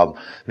 oh, well,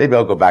 maybe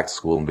I'll go back to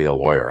school and be a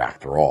lawyer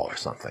after all, or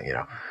something, you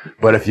know.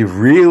 But if you've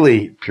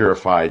really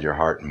purified your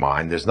heart and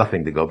mind, there's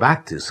nothing to go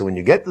back to. So when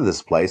you get to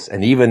this place,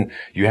 and even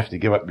you have to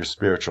give up your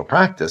spiritual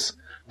practice,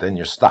 then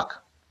you're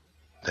stuck.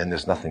 Then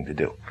there's nothing to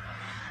do.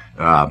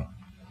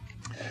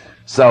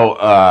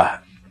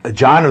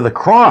 John of the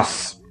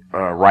Cross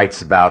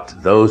writes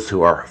about those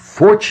who are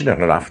fortunate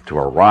enough to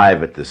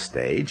arrive at this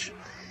stage.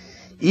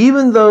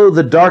 Even though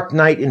the dark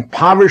night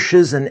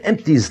impoverishes and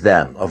empties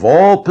them of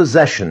all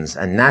possessions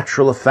and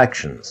natural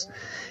affections,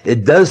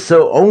 It does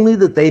so only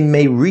that they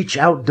may reach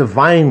out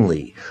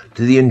divinely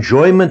to the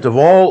enjoyment of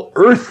all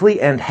earthly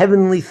and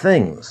heavenly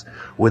things,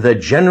 with a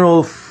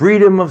general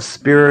freedom of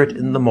spirit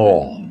in them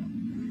all.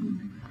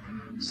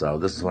 So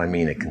this is what I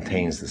mean. It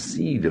contains the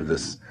seed of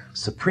this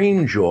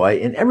supreme joy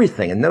in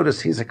everything. And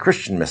notice he's a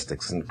Christian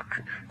mystic, and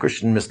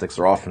Christian mystics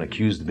are often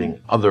accused of being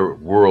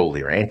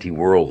otherworldly or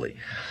anti-worldly.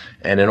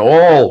 And in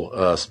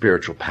all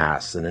spiritual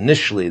paths, and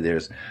initially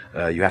there's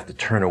you have to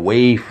turn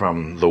away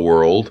from the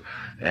world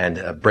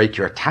and break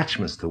your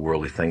attachments to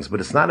worldly things. But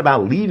it's not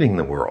about leaving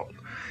the world.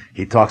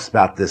 He talks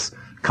about this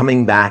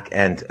coming back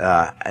and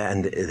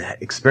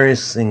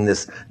experiencing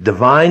this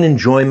divine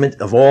enjoyment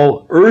of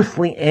all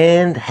earthly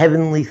and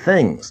heavenly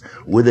things,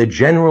 with a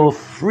general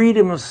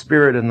freedom of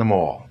spirit in them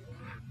all.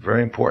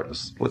 Very important.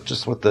 It's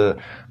just what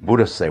the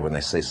Buddhists say when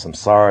they say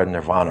samsara and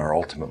nirvana are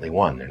ultimately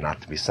one. They're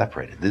not to be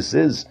separated. This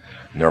is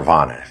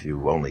nirvana, if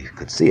you only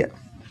could see it.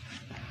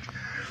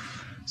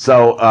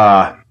 So,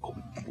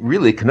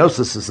 really,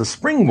 kenosis is a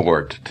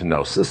springboard to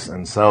gnosis,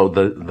 and so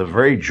the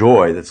very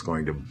joy that's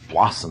going to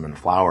blossom and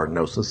flower in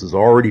gnosis is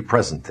already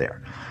present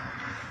there.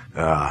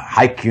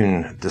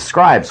 Haikun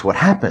describes what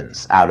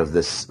happens out of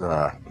this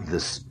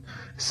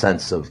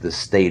sense of this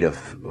state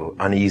of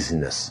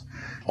uneasiness.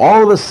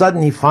 All of a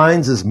sudden, he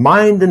finds his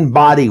mind and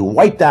body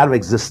wiped out of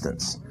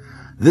existence.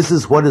 This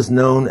is what is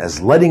known as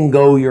letting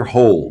go your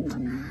hold.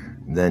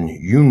 Then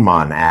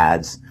Yunman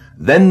adds,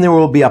 then there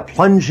will be a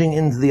plunging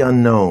into the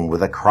unknown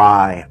with a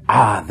cry,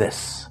 ah,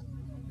 this.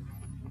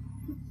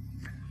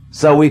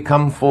 So we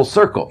come full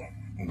circle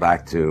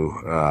back to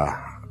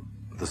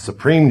the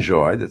supreme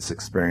joy that's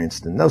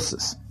experienced in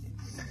gnosis.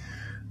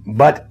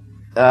 But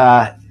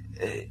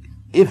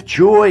if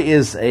joy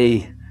is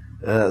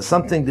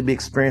something to be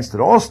experienced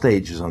at all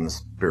stages on the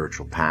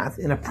spiritual path,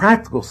 in a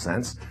practical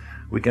sense,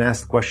 we can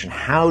ask the question,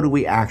 how do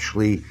we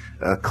actually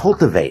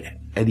cultivate it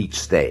at each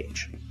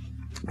stage?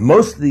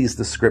 Most of these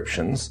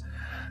descriptions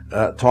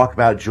talk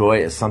about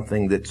joy as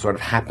something that sort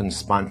of happens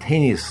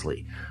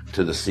spontaneously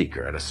to the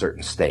seeker at a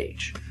certain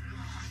stage.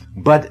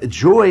 But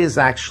joy is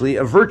actually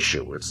a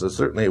virtue. It's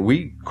certainly,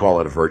 we call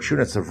it a virtue,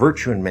 and it's a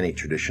virtue in many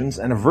traditions,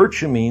 and a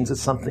virtue means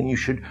it's something you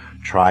should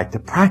try to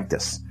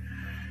practice.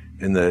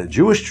 In the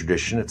Jewish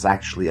tradition, it's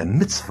actually a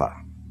mitzvah,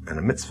 and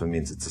a mitzvah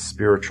means it's a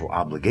spiritual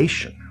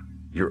obligation.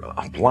 You're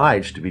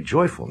obliged to be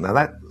joyful. Now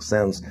that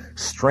sounds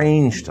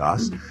strange to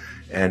us,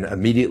 and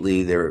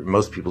immediately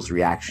most people's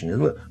reaction is,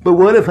 but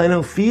what if I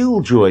don't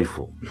feel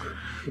joyful?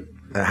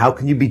 How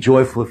can you be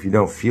joyful if you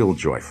don't feel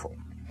joyful?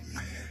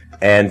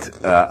 And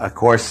of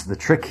course, the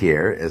trick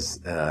here is,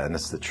 and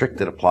it's the trick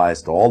that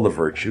applies to all the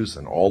virtues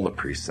and all the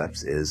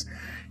precepts, is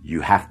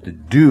you have to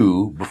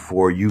do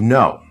before you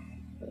know.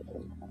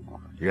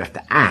 You have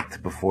to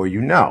act before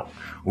you know.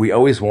 We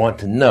always want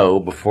to know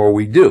before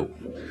we do.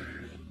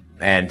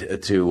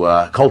 And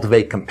to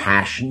cultivate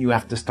compassion, you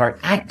have to start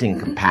acting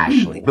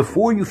compassionately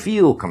before you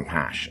feel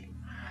compassion.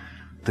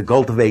 To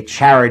cultivate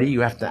charity, you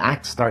have to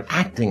start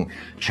acting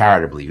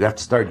charitably. You have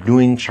to start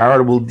doing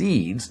charitable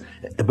deeds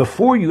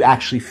before you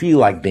actually feel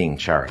like being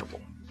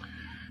charitable.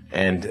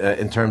 And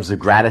in terms of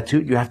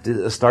gratitude, you have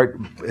to start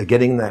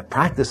getting the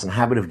practice and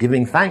habit of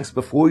giving thanks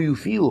before you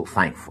feel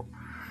thankful.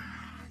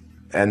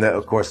 And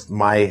of course,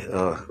 my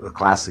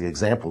classic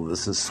example of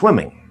this is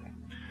swimming.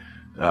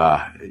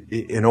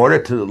 In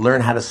order to learn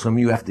how to swim,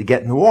 you have to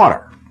get in the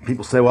water.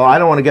 People say, well, I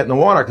don't want to get in the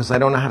water because I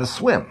don't know how to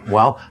swim.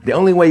 Well, the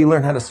only way you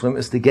learn how to swim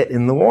is to get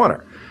in the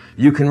water.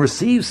 You can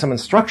receive some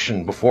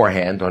instruction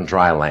beforehand on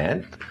dry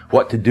land,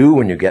 what to do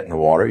when you get in the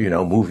water,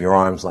 move your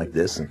arms like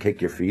this and kick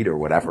your feet or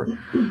whatever.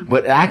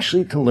 But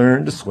actually, to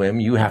learn to swim,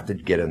 you have to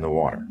get in the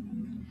water.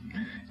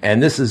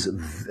 And this is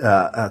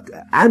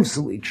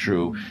absolutely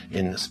true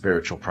in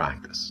spiritual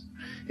practice.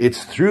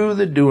 It's through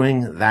the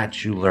doing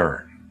that you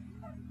learn,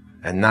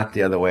 and not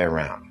the other way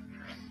around.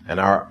 And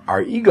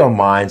our ego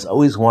minds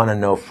always want to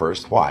know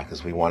first. Why?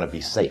 Because we want to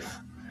be safe.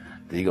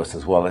 The ego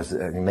says, well,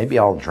 maybe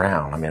I'll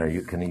drown. I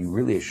mean, can you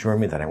really assure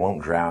me that I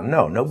won't drown?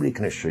 No, nobody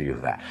can assure you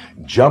of that.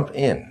 Jump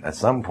in. At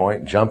some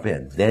point, jump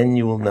in. Then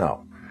you will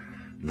know.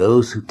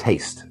 Those who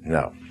taste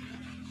know.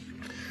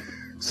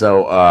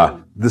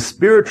 So the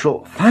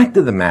spiritual fact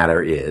of the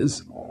matter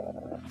is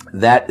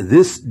that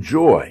this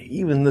joy,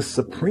 even the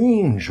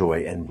supreme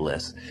joy and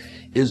bliss,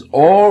 is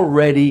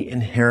already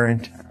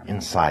inherent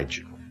inside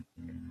you.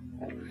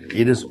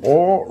 It is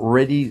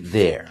already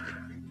there.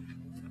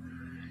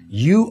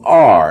 You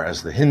are,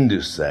 as the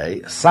Hindus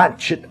say,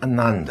 Satchit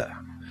Ananda,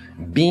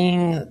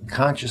 being,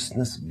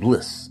 consciousness,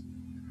 bliss.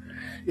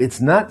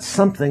 It's not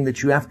something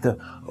that you have to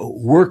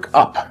work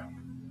up.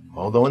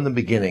 Although in the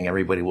beginning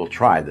everybody will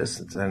try this,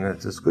 and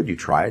it's good you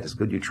try it. It's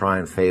good you try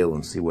and fail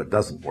and see what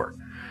doesn't work.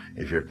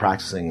 If you're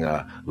practicing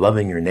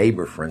loving your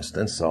neighbor, for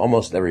instance,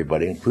 almost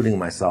everybody, including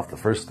myself, the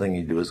first thing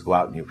you do is go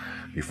out and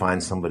you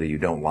find somebody you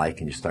don't like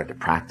and you start to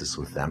practice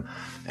with them,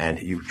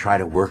 and you try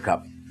to work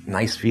up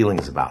nice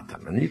feelings about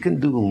them. And you can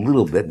do a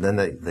little bit, and then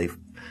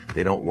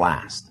they don't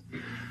last.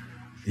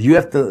 You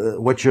have to.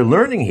 What you're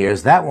learning here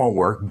is that won't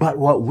work, but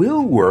what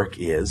will work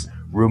is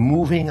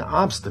removing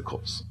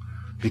obstacles.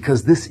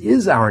 because this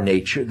is our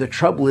nature. The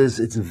trouble is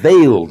it's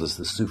veiled, as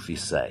the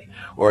Sufis say,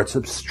 or it's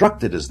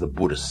obstructed, as the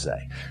Buddhists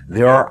say.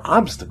 There are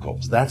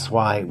obstacles. That's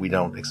why we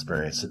don't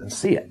experience it and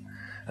see it.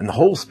 And the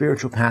whole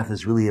spiritual path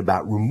is really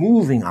about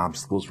removing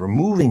obstacles,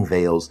 removing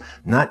veils,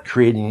 not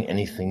creating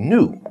anything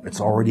new.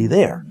 It's already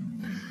there.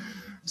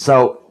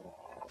 So,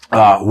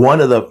 one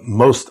of the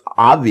most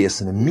obvious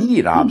and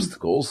immediate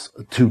obstacles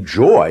to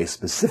joy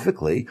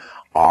specifically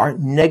are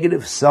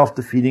negative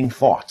self-defeating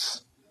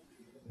thoughts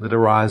that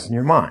arise in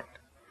your mind.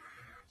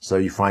 So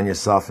you find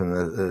yourself in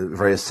the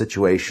various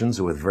situations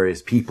or with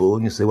various people,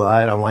 and you say, well,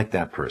 I don't like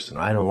that person.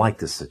 I don't like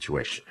this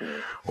situation.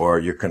 Or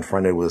you're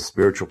confronted with a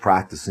spiritual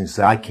practice, and you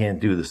say, I can't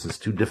do this. It's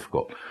too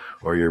difficult.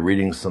 Or you're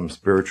reading some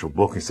spiritual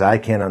book, and you say, I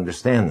can't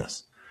understand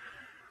this.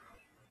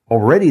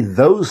 Already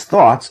those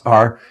thoughts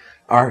are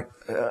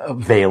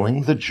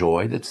veiling the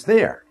joy that's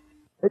there.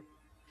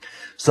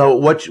 So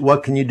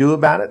what can you do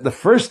about it? The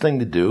first thing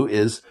to do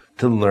is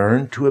to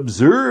learn to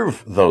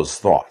observe those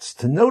thoughts,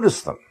 to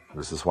notice them.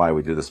 This is why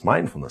we do this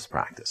mindfulness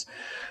practice.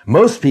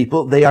 Most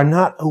people, they are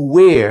not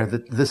aware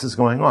that this is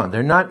going on.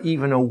 They're not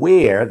even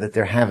aware that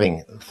they're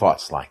having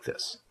thoughts like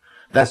this.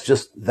 That's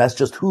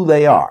just who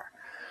they are.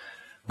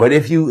 But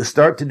if you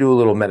start to do a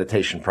little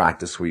meditation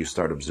practice where you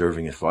start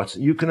observing your thoughts,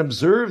 you can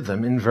observe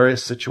them in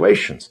various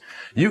situations.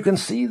 You can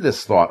see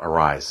this thought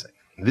arising.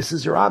 This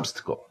is your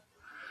obstacle.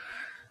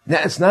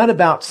 Now, it's not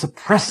about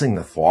suppressing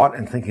the thought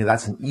and thinking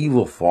that's an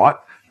evil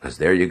thought, because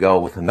there you go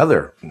with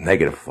another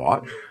negative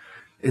thought.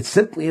 It's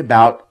simply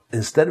about,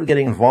 instead of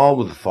getting involved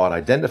with the thought,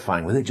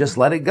 identifying with it, just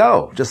let it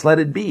go. Just let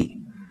it be.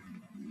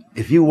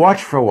 If you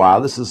watch for a while,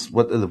 this is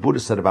what the Buddha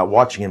said about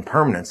watching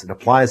impermanence. It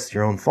applies to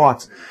your own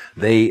thoughts.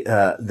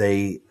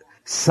 They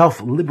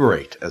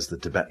self-liberate, as the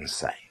Tibetans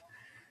say.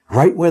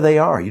 Right where they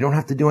are. You don't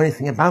have to do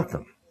anything about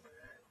them.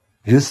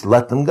 You just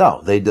let them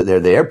go. They're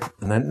there,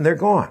 and then they're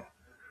gone.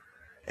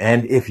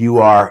 And if you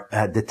are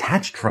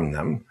detached from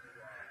them,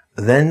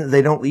 then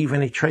they don't leave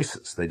any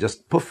traces. They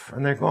just poof,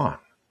 and they're gone.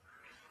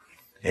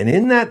 And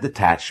in that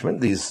detachment,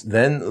 these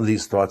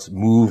thoughts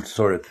moved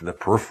sort of to the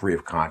periphery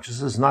of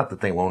consciousness. Not that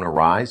they won't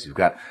arise. You've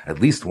got at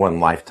least one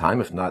lifetime,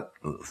 if not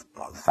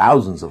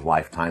thousands of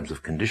lifetimes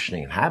of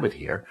conditioning and habit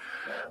here,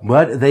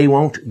 but they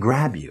won't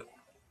grab you.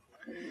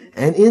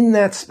 And in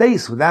that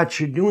space,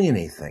 without you doing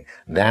anything,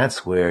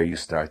 that's where you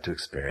start to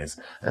experience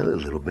a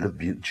little bit of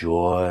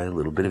joy, a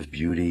little bit of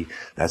beauty.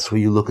 That's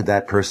where you look at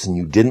that person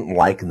you didn't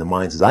like, and the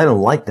mind says, I don't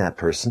like that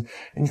person.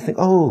 And you think,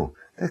 oh,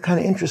 that's kind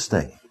of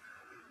interesting.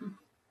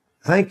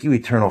 Thank you,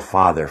 Eternal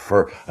Father,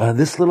 for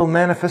this little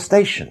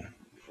manifestation.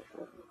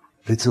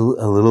 It's a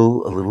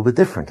little bit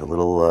different.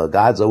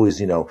 God's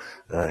always,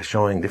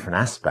 showing different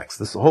aspects.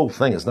 This whole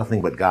thing is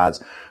nothing but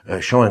God's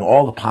showing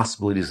all the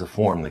possibilities of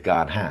form that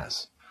God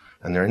has.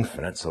 And they're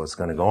infinite, so it's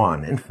going to go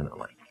on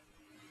infinitely.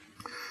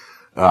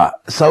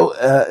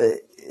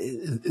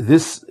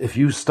 If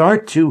you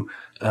start to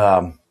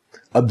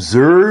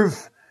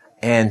observe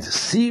and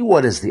see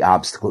what is the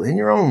obstacle in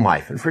your own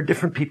life, and for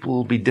different people it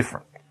will be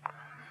different.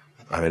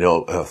 I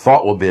mean,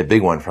 thought will be a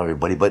big one for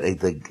everybody, but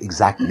the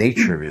exact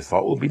nature of your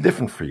thought will be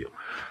different for you.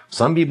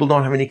 Some people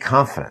don't have any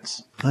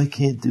confidence. I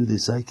can't do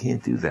this, I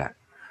can't do that.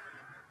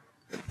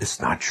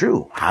 It's not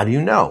true. How do you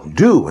know?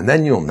 Do, and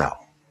then you'll know.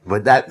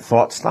 But that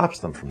thought stops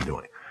them from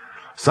doing.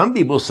 Some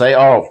people say,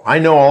 oh, I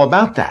know all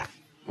about that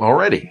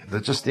already.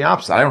 That's just the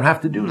opposite. I don't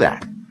have to do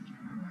that.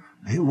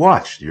 Hey,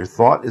 watch. Your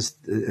thought is,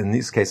 in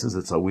these cases,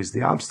 it's always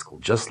the obstacle.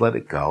 Just let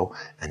it go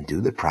and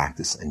do the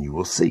practice, and you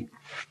will see.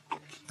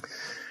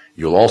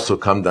 You'll also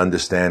come to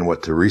understand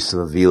what Teresa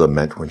of Avila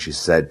meant when she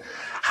said,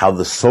 how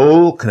the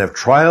soul can have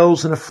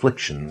trials and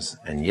afflictions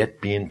and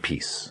yet be in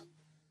peace.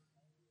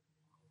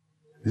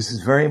 This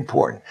is very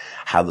important.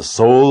 How the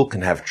soul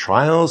can have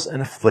trials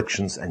and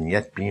afflictions and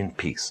yet be in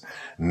peace.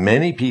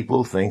 Many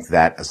people think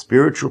that a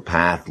spiritual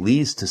path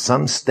leads to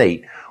some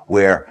state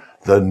where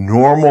the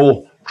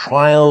normal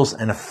trials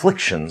and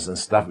afflictions and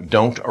stuff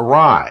don't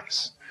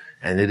arise.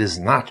 And it is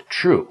not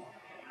true.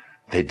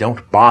 They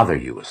don't bother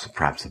you, is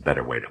perhaps a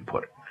better way to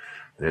put it.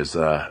 There's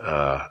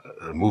a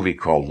movie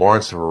called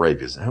Lawrence of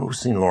Arabia. Who's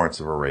seen Lawrence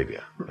of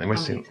Arabia? Anybody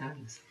seen?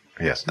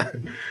 Yes.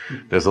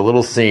 There's a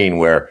little scene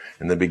where,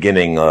 in the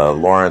beginning,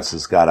 Lawrence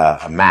has got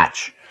a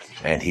match,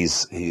 and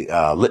he's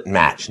lit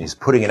match, and he's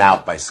putting it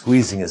out by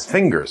squeezing his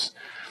fingers,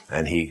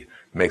 and he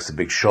makes a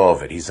big show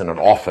of it. He's in an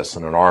office,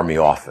 in an army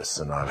office,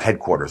 in a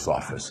headquarters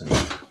office, and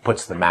he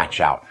puts the match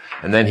out.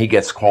 And then he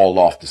gets called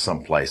off to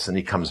someplace, and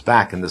he comes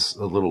back, and this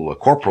little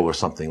corporal or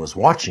something was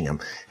watching him,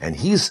 and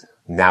he's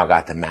now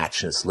got the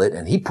match and it's lit,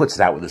 and he puts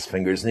it out with his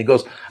fingers, and he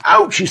goes,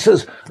 ouch, he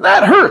says,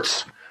 that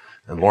hurts.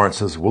 And Lawrence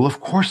says, well, of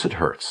course it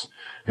hurts.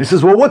 And he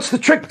says, well, what's the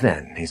trick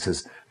then? He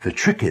says, the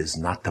trick is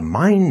not the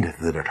mind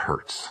that it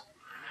hurts.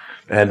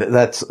 And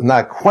that's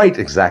not quite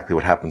exactly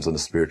what happens on the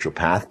spiritual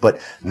path, but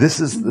this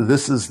is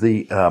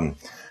the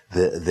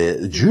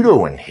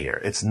judo in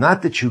here. It's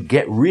not that you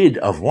get rid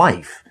of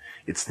life.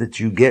 It's that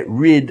you get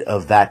rid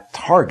of that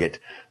target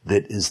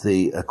that is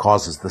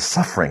causes the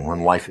suffering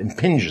when life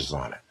impinges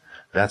on it.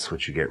 That's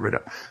what you get rid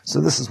of. So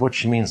this is what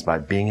she means by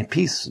being at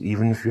peace,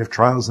 even if you have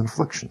trials and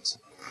afflictions.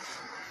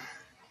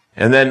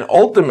 And then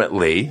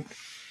ultimately,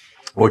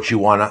 what you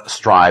want to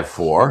strive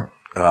for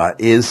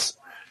is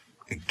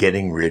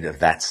getting rid of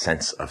that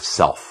sense of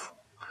self,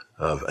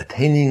 of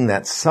attaining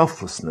that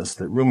selflessness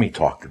that Rumi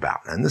talked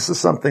about. And this is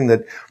something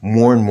that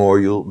more and more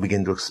you'll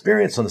begin to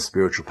experience on the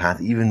spiritual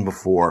path, even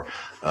before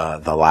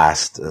the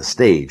last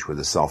stage, where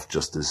the self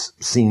just is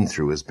seen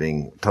through as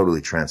being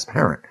totally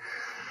transparent.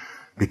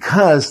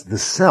 Because the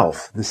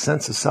self, the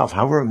sense of self,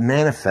 however it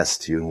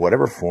manifests to you in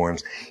whatever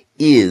forms,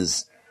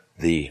 is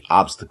the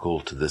obstacle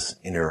to this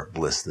inner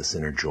bliss, this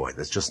inner joy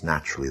that's just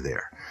naturally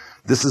there.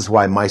 This is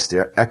why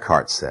Meister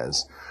Eckhart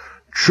says,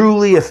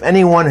 "Truly, if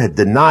anyone had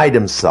denied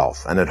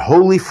himself and had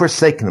wholly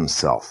forsaken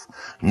himself,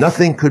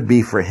 nothing could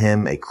be for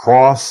him a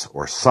cross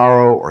or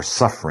sorrow or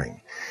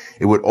suffering.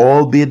 It would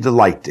all be a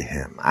delight to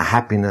him, a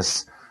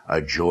happiness,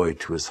 a joy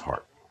to his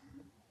heart."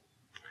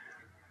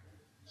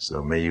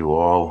 So may you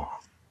all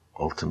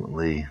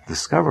ultimately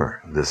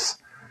discover this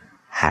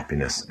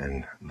happiness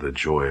and the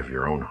joy of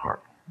your own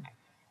heart.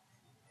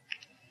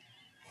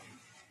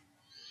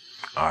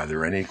 Are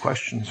there any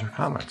questions or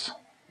comments?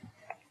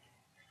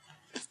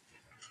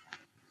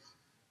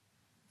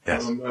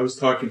 Yes. I was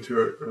talking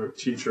to a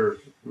teacher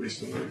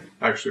recently.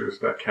 Actually, it was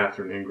that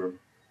Catherine Ingram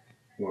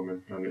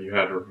woman. I mean, you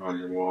had her on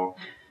your wall.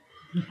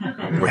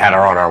 We had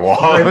her on our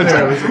wall. Right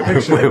there, there's a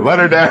picture. Let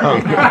her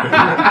down.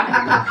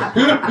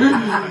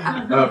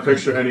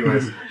 Picture,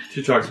 anyways.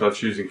 She talks about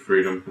choosing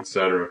freedom,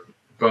 etc.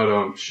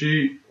 But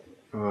she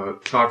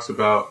talks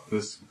about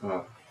this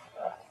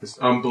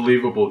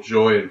unbelievable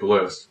joy and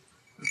bliss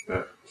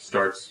that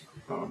starts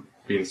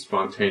being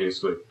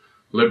spontaneously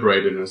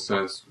liberated, in a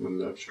sense, when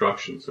the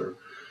obstructions are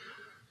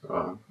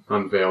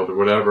unveiled or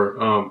whatever.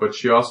 But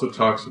she also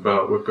talks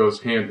about what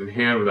goes hand in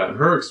hand with that, in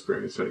her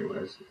experience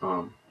anyways,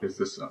 is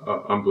this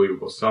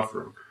unbelievable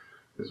suffering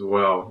as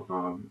well,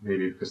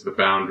 maybe because the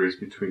boundaries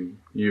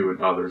between you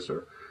and others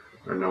are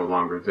no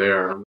longer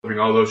there. I mean,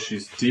 although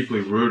she's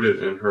deeply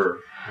rooted in her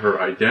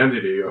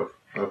identity of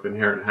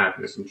inherent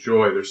happiness and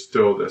joy, there's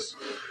still this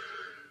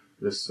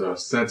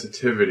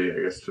sensitivity, I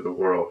guess, to the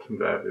world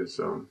that is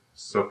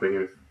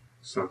something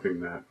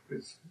that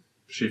is,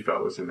 she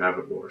felt was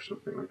inevitable or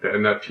something like that,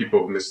 and that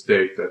people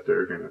mistake that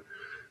they're going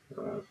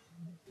to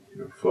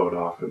float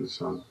off in the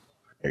sun.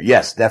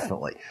 Yes,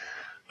 definitely.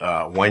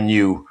 When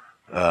you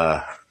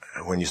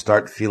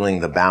start feeling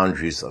the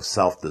boundaries of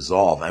self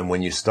dissolve, and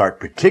when you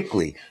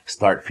particularly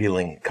start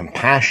feeling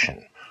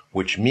compassion,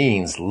 which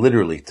means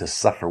literally to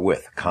suffer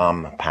with,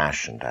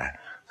 compassion, to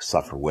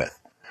suffer with,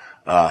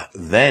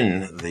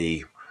 then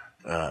the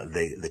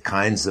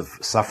kinds of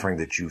suffering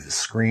that you've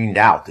screened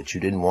out, that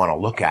you didn't want to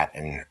look at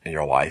in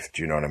your life,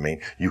 do you know what I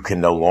mean? You can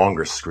no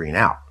longer screen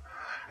out.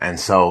 And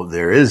so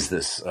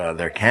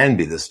there can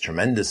be this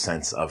tremendous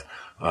sense of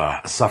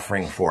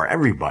suffering for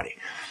everybody.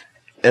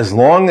 As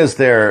long as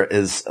there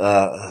is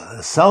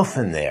self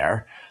in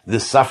there,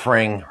 this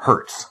suffering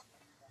hurts.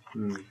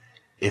 Mm.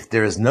 If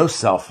there is no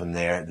self in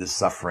there, this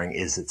suffering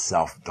is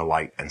itself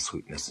delight and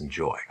sweetness and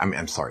joy.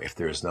 I'm sorry, if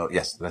there is no,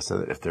 yes, did I say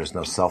that? If there's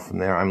no self in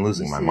there, I'm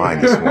losing my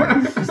mind this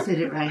morning. You said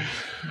it right.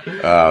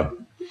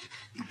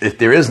 If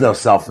there is no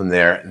self in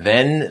there,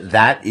 then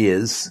that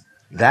is,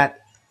 that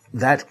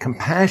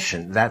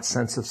compassion, that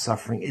sense of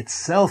suffering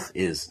itself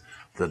is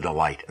the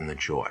delight and the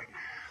joy.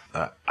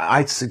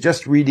 I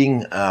suggest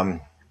reading An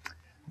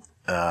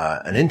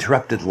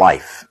Interrupted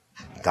Life,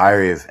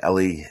 Diary of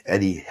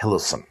Etty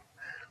Hillesum.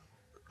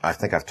 I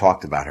think I've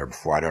talked about her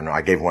before. I don't know.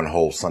 I gave one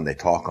whole Sunday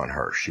talk on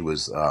her. She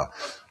was a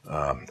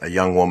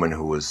young woman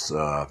who was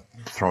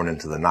thrown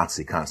into the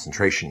Nazi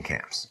concentration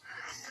camps.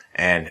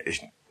 And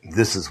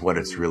this is what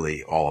it's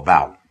really all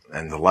about,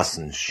 and the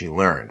lessons she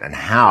learned, and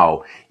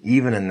how,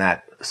 even in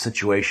that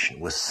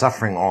situation, with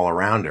suffering all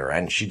around her,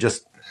 and she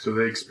just... So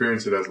they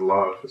experience it as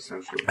love,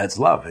 essentially. As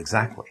love,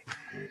 exactly.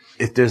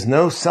 If there's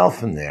no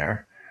self in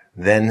there,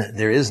 then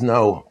there is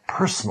no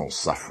personal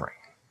suffering.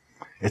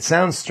 It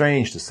sounds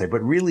strange to say,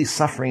 but really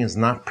suffering is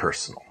not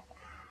personal.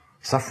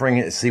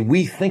 Suffering,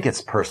 we think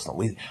it's personal.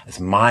 It's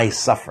my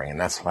suffering, and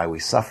that's why we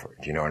suffer.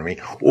 Do you know what I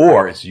mean?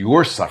 Or it's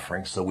your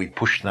suffering, so we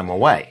push them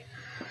away.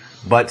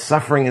 But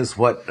suffering is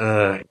what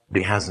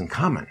it has in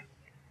common.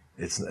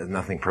 It's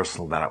nothing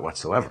personal about it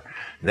whatsoever.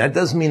 That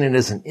doesn't mean it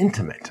isn't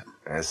intimate.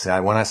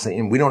 When I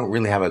say, we don't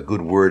really have a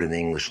good word in the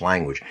English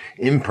language.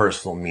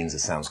 Impersonal means it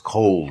sounds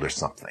cold or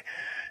something.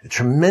 It's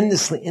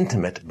tremendously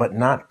intimate, but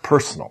not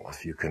personal,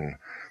 if you can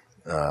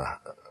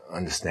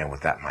understand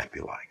what that might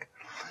be like.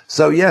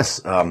 So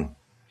yes,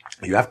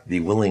 you have to be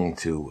willing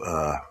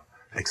to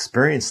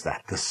experience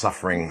that, the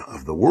suffering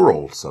of the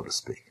world, so to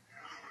speak.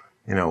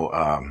 You know,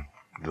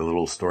 the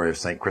little story of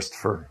St.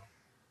 Christopher.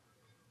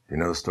 You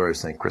know the story of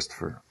St.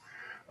 Christopher?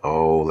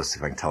 Oh, let's see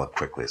if I can tell it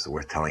quickly. It's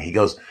worth telling.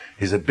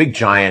 He's a big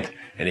giant,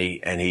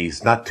 and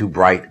he's not too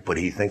bright, but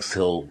he thinks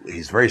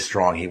he's very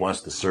strong. He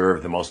wants to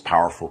serve the most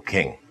powerful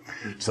king.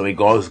 So he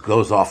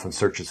goes off and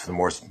searches for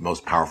the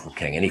most powerful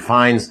king, and he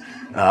finds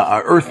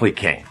an earthly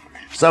king.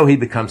 So he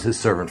becomes his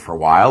servant for a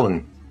while,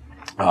 and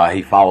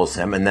he follows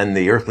him, and then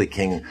the earthly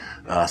king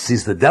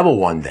sees the devil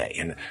one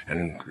day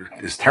and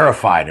is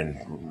terrified and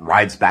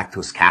rides back to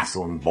his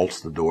castle and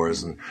bolts the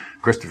doors. And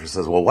Christopher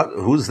says, well,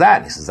 who's that?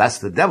 And he says, that's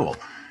the devil.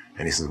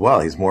 And he says,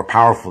 well, he's more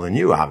powerful than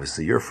you,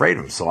 obviously. You're afraid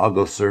of him, so I'll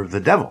go serve the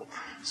devil.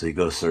 So he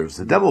goes serves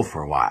the devil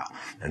for a while.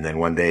 And then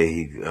one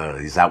day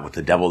he's out with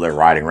the devil. They're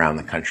riding around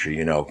the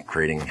country,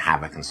 creating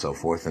havoc and so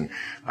forth. And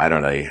I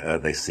don't know,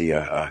 they see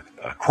a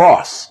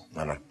cross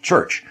on a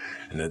church.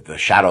 And the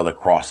shadow of the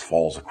cross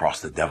falls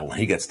across the devil. And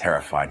he gets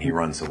terrified and he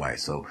runs away.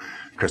 So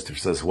Christopher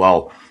says,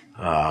 well,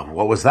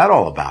 what was that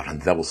all about?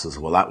 And the devil says,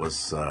 well, that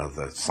was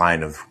the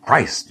sign of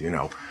Christ,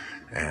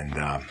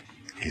 And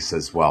he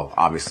says, well,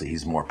 obviously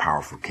he's more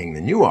powerful king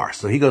than you are.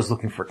 So he goes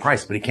looking for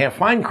Christ, but he can't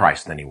find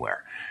Christ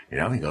anywhere. He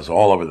goes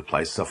all over the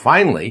place. So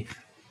finally,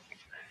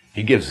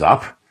 he gives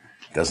up,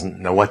 doesn't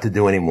know what to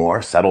do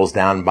anymore, settles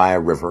down by a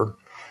river,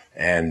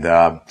 and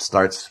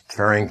starts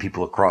ferrying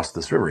people across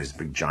this river. He's a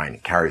big giant.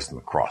 He carries them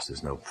across.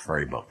 There's no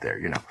ferry boat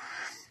there,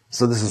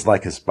 So this is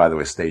like his, by the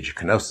way, stage of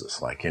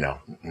kenosis,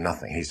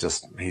 nothing.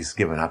 He's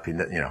given up,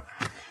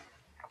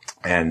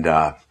 And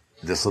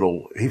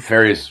he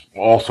ferries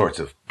all sorts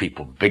of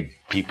people, big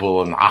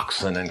people and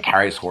oxen, and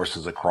carries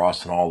horses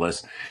across and all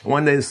this. And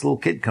one day this little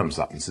kid comes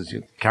up and says,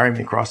 you carry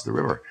me across the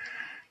river.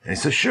 And he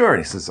says, sure.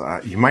 And he says,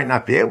 you might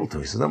not be able to.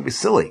 He says, don't be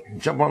silly.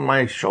 Jump on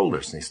my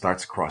shoulders. And he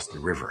starts across the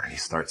river and he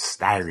starts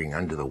staggering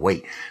under the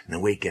weight. And the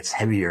weight gets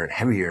heavier and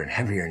heavier and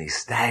heavier. And he's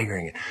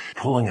staggering and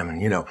pulling him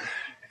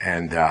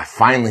and,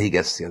 finally he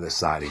gets to the other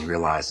side. He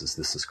realizes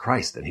this is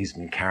Christ, and he's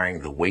been carrying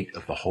the weight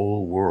of the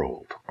whole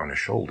world on his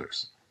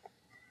shoulders.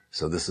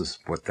 So this is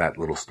what that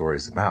little story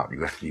is about. You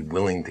have to be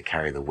willing to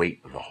carry the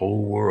weight of the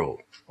whole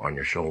world on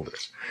your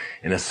shoulders.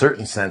 In a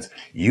certain sense,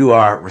 you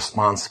are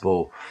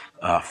responsible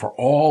for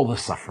all the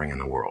suffering in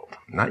the world,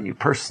 not you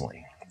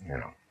personally,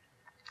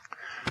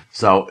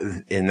 So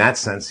in that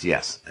sense,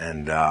 yes.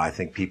 And I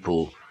think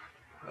people,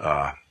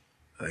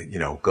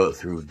 go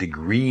through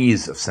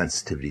degrees of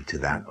sensitivity to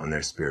that on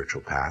their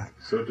spiritual path.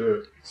 So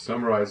to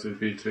summarize, it'd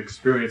be to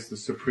experience the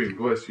supreme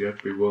bliss, you have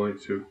to be willing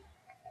to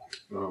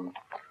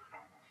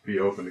be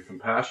open to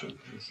compassion,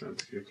 in a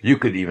sense. You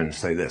could even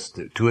say this.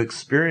 To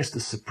experience the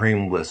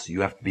supreme bliss,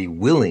 you have to be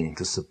willing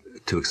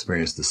to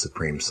experience the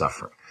supreme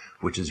suffering,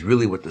 which is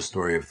really what the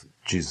story of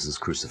Jesus'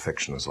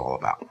 crucifixion is all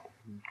about.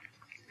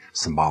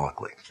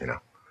 Symbolically,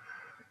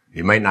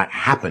 It might not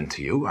happen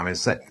to you,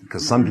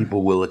 because some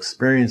people will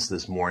experience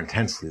this more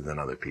intensely than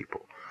other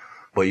people.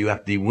 But you have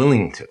to be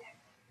willing to.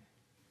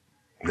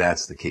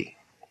 That's the key.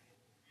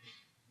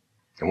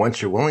 And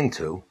once you're willing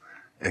to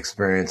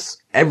experience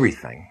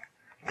everything,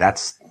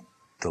 that's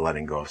the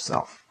letting go of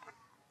self.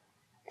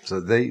 So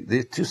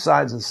they're two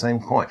sides of the same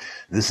coin.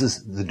 This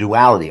is the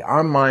duality.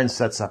 Our mind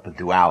sets up a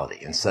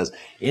duality and says,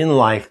 in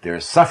life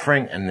there's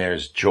suffering and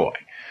there's joy.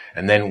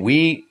 And then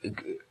we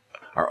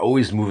are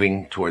always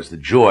moving towards the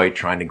joy,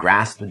 trying to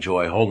grasp the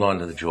joy, hold on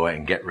to the joy,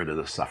 and get rid of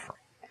the suffering.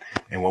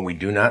 And what we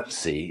do not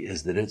see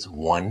is that it's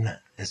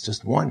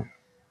just one.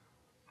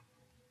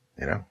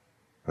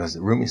 As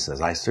Rumi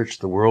says, I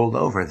searched the world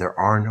over, there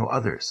are no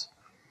others.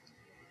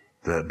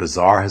 The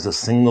bazaar has a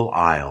single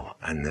aisle,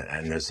 and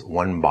there's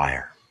one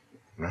buyer.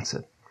 And that's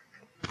it.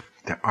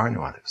 There are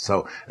no others.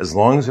 So as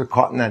long as you're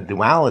caught in that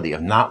duality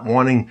of not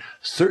wanting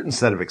a certain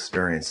set of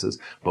experiences,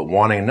 but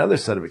wanting another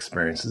set of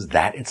experiences,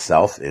 that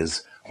itself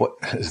is what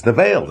is the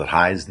veil that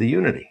hides the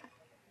unity.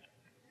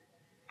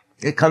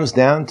 It comes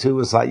down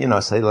to, say you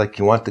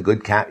want the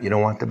good cat, you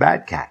don't want the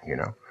bad cat,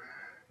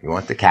 You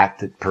want the cat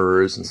that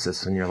purrs and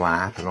sits on your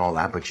lap and all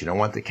that, but you don't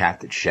want the cat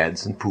that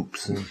sheds and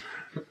poops and,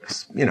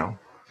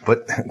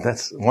 But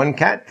that's one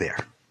cat there.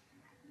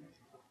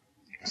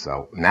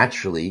 So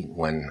naturally,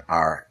 when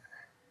our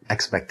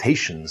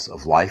expectations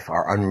of life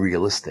are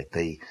unrealistic,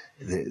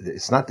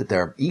 it's not that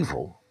they're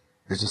evil.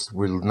 It's just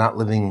we're not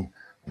living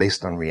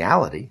based on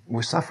reality.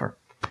 We suffer.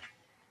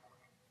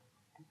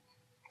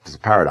 There's a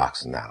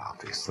paradox in that,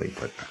 obviously,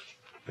 but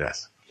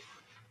yes.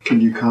 Can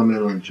you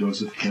comment on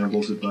Joseph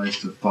Campbell's advice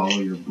to follow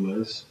your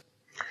bliss?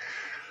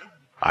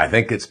 I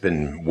think it's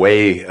been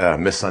way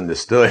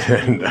misunderstood,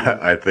 and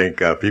I think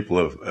people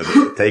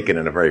have taken it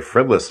in a very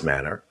frivolous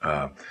manner.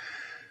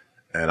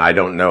 And I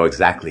don't know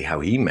exactly how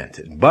he meant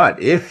it.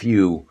 But if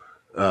you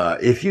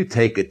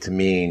take it to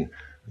mean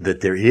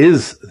that there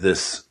is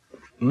this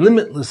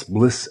limitless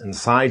bliss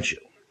inside you,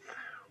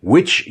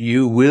 which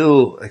you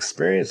will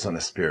experience on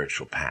a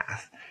spiritual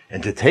path,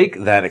 and to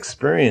take that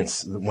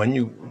experience when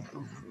you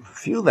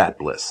feel that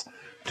bliss,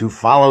 to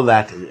follow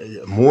that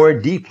more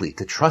deeply,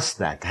 to trust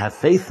that, to have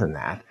faith in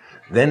that,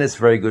 then it's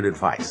very good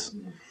advice.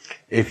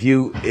 If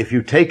you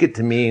take it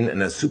to mean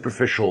in a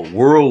superficial,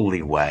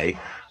 worldly way,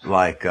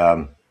 like,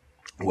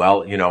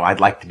 I'd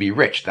like to be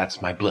rich.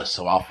 That's my bliss.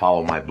 So I'll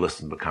follow my bliss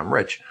and become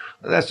rich.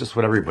 That's just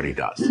what everybody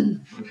does.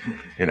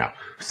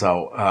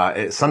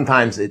 So,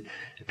 sometimes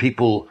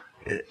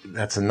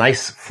that's a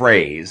nice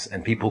phrase,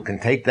 and people can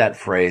take that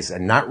phrase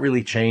and not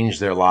really change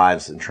their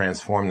lives and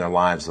transform their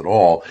lives at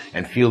all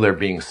and feel they're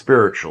being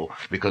spiritual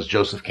because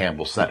Joseph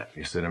Campbell said it.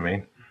 You see what I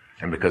mean?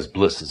 And because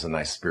bliss is a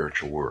nice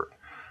spiritual word.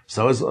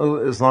 So as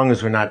long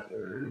as we're not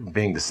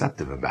being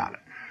deceptive about it.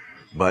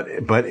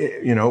 But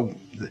you know,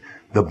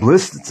 the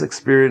bliss that's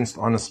experienced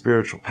on a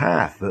spiritual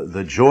path,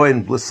 the joy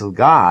and bliss of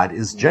God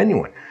is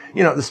genuine.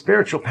 You know, the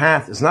spiritual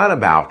path is not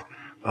about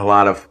a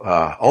lot of,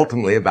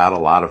 ultimately about a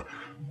lot of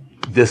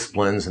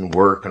disciplines and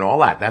work and all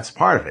that. That's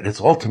part of it. It's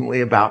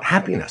ultimately about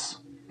happiness.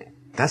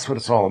 That's what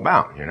it's all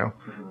about, you know.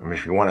 I mean,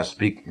 if you want to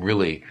speak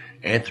really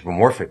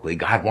anthropomorphically,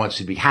 God wants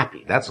you to be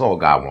happy. That's all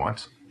God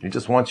wants. He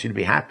just wants you to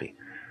be happy.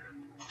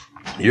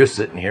 You're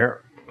sitting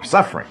here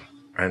suffering,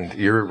 and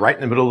you're right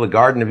in the middle of the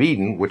Garden of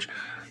Eden, which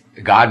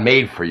God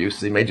made for you.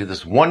 So he made you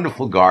this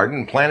wonderful garden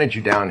and planted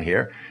you down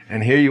here,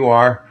 and here you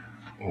are,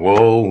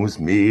 woe is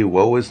me,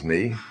 woe is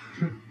me.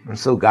 And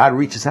so God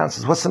reaches out and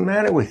says, what's the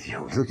matter with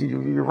you?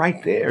 You're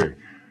right there,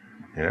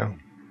 you know.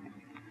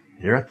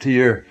 You're up to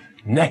your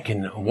neck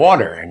in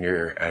water,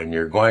 and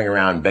you're going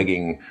around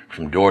begging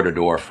from door to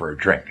door for a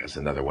drink. That's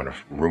another one of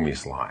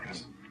Rumi's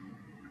lines.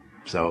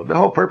 So the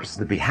whole purpose is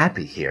to be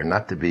happy here,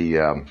 not to be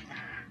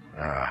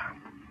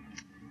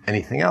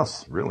anything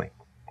else, really.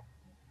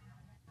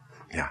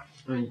 Yeah.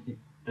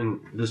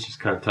 And this just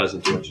kind of ties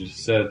into what you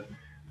just said,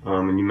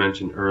 and you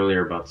mentioned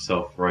earlier about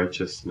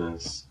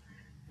self-righteousness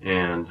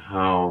and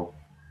how,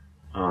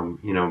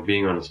 you know,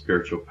 being on a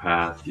spiritual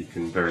path, you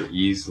can very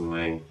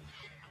easily,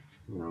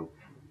 you know,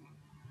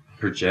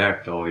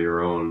 project all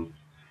your own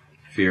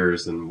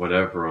fears and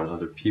whatever on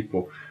other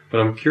people. But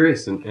I'm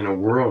curious, in a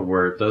world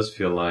where it does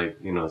feel like,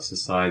 you know,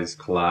 society's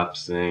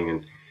collapsing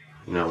and,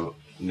 you know,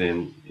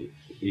 then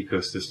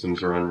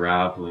ecosystems are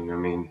unraveling. I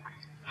mean,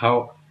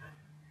 how,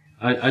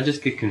 I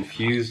just get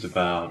confused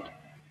about,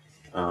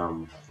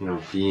 you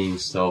know, being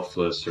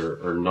selfless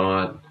or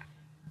not,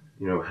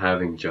 you know,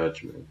 having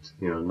judgment,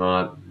 you know,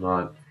 not,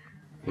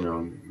 you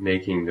know,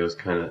 making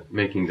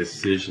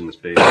decisions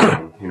based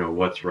on, you know,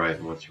 what's right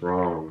and what's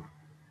wrong.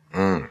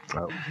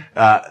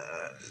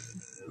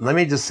 Let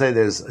me just say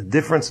there's a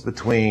difference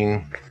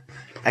between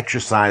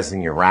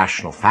exercising your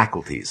rational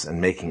faculties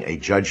and making a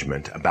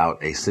judgment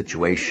about a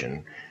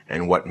situation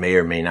and what may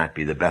or may not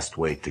be the best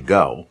way to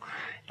go,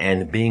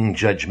 and being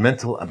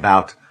judgmental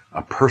about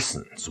a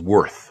person's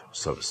worth,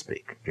 so to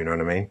speak. You know what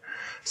I mean?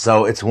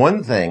 So it's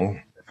one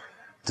thing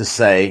to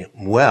say,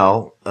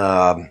 well,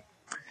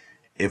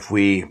 if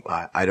we,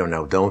 I don't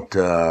know, don't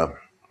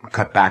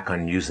cut back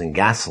on using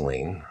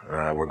gasoline,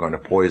 we're going to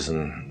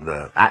poison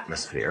the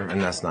atmosphere,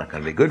 and that's not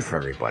going to be good for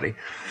everybody.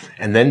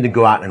 And then to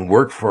go out and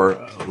work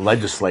for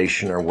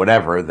legislation or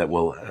whatever that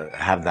will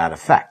have that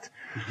effect.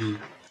 Mm-hmm.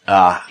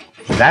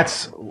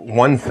 That's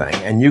one thing,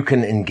 and you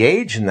can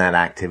engage in that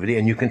activity,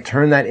 and you can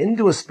turn that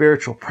into a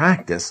spiritual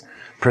practice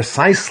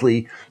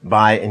precisely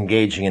by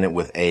engaging in it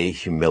with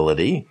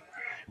humility,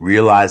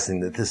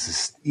 realizing that this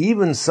is,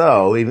 even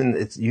so,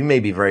 you may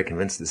be very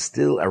convinced it's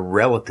still a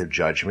relative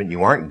judgment.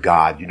 You aren't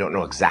God. You don't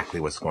know exactly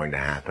what's going to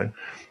happen.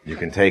 You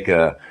can take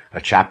a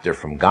chapter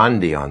from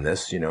Gandhi on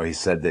this. You know, he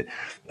said that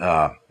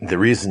the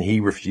reason he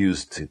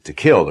refused to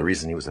kill, the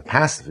reason he was a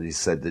pacifist, he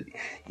said that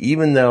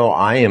even though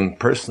I am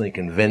personally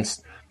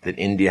convinced that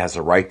India has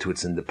a right to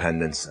its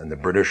independence and the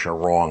British are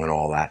wrong and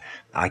all that,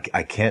 I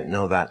can't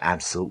know that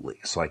absolutely.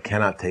 So I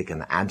cannot take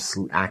an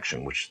absolute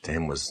action, which to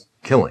him was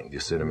killing. Do you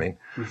see what I mean?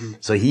 Mm-hmm.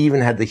 So he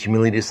even had the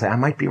humility to say, I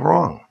might be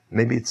wrong.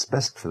 Maybe it's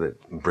best for the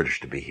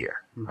British to be here.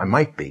 Mm-hmm. I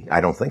might be.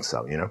 I don't think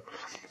so, you know.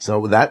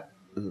 So that,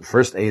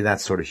 first,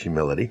 that sort of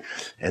humility.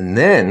 And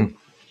then,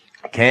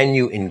 can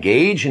you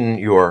engage in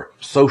your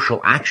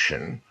social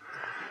action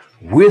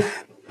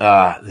with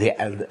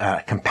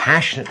the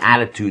compassionate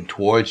attitude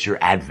towards your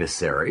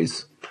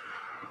adversaries?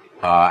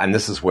 And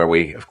this is where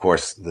of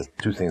course, the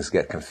two things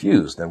get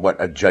confused. And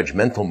what a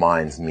judgmental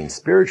mind means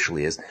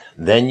spiritually is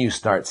then you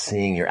start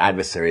seeing your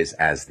adversaries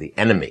as the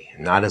enemy,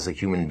 not as a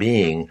human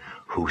being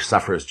who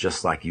suffers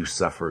just like you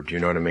suffer. Do you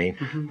know what I mean?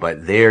 Mm-hmm.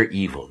 But they're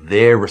evil.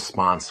 They're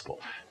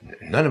responsible.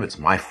 None of it's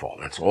my fault.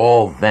 It's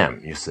all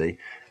them, you see?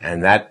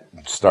 And that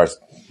starts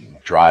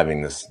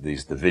driving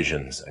these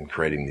divisions and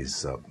creating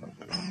these,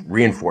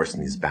 reinforcing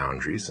these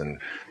boundaries, and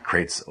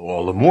creates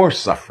all the more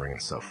suffering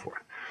and so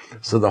forth.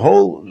 So the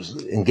whole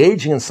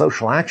engaging in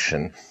social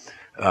action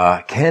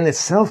can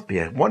itself be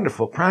a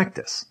wonderful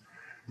practice,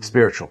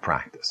 spiritual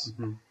practice.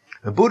 Mm-hmm.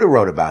 The Buddha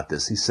wrote about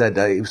this. He said,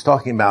 he was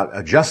talking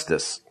about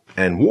justice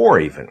and war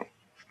even.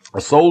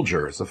 A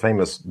soldier, it's a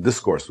famous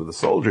discourse with a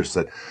soldier,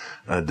 said,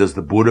 does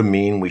the Buddha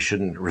mean we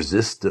shouldn't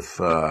resist if,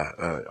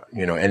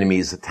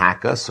 enemies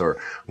attack us,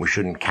 or we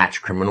shouldn't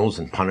catch criminals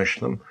and punish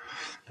them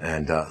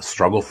and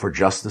struggle for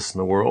justice in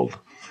the world?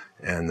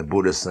 And the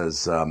Buddha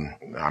says,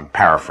 I'm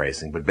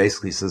paraphrasing, but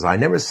basically he says, I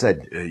never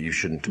said you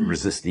shouldn't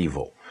resist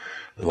evil.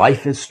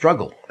 Life is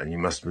struggle, and you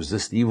must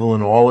resist evil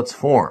in all its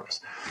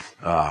forms.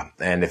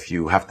 And if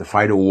you have to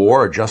fight a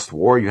war, a just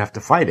war, you have to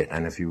fight it.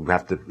 And if you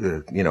have to,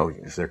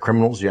 if they're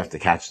criminals, you have to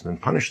catch them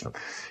and punish them.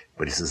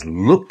 But he says,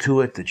 look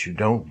to it that you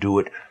don't do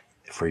it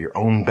for your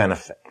own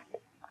benefit,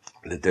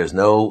 that there's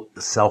no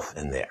self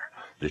in there,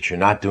 that you're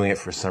not doing it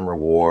for some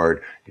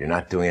reward, you're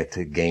not doing it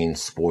to gain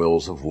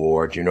spoils of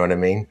war. Do you know what I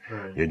mean?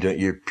 Right.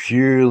 You're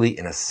purely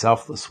in a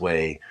selfless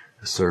way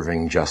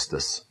serving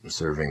justice,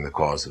 serving the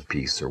cause of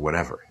peace or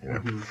whatever, you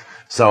know.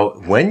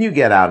 So when you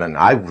get out, and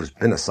I've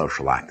been a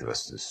social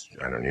activist,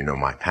 I don't even know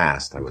my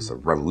past, I was a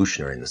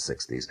revolutionary in the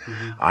 60s.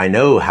 I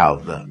know how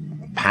the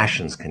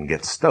passions can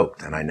get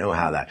stoked, and I know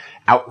how that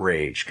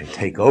outrage can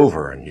take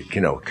over, and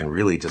you know, can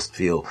really just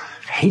feel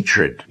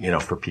hatred, you know,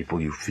 for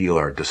people you feel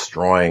are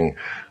destroying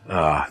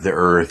the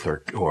earth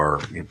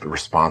or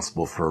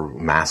responsible for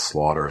mass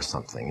slaughter or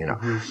something, you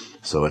know.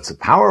 So it's a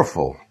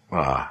powerful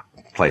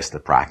place to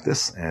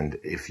practice, and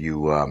if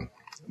you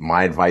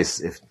my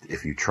advice,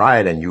 if you try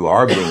it and you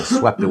are being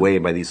swept away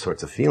by these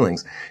sorts of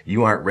feelings,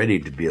 you aren't ready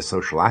to be a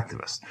social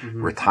activist.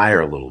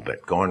 Retire a little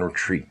bit, go on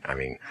retreat. I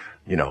mean,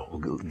 you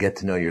know, get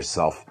to know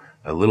yourself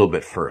a little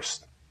bit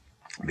first,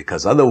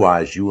 because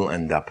otherwise you will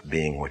end up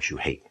being what you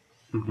hate.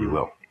 You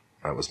will.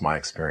 That was my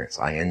experience.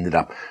 I ended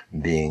up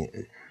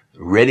being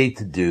ready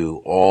to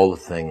do all the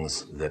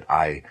things that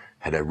I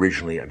had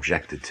originally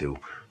objected to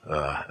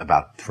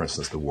about, for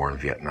instance, the war in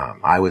Vietnam.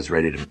 I was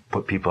ready to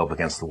put people up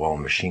against the wall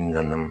and machine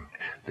gun them.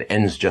 The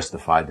ends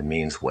justified the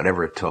means,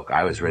 whatever it took.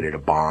 I was ready to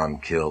bomb,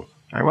 kill.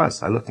 I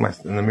was. I looked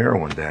in the mirror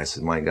one day. I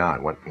said, my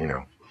God, what, you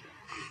know.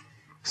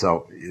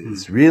 So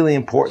it's really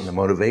important. The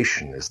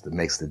motivation is that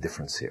makes the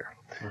difference here.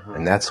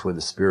 And that's where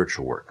the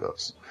spiritual work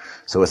goes.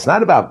 So it's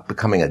not about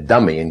becoming a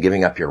dummy and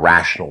giving up your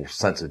rational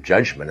sense of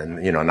judgment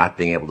and, you know, not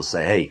being able to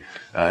say,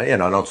 hey, you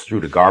know, don't strew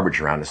the garbage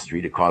around the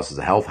street. It causes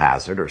a health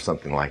hazard or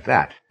something like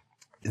that.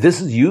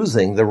 This is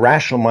using the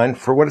rational mind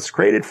for what it's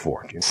created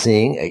for.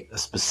 Seeing a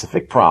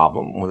specific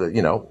problem with a,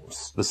 you know,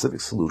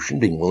 specific solution,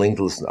 being willing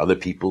to listen to other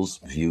people's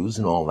views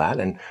and all that,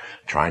 and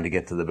trying to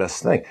get to the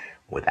best thing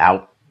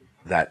without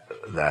that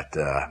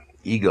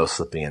ego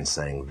slipping in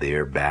saying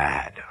they're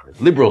bad.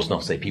 Liberals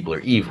don't say people are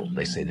evil.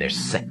 They say they're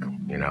sick,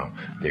 you know,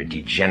 they're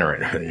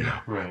degenerate, you know.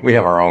 Right. We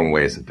have our own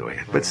ways of doing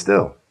it, but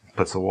still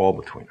puts a wall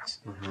between us.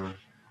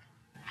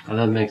 Oh,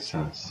 that makes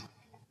sense.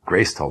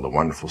 Grace told a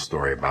wonderful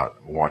story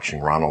about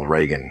watching Ronald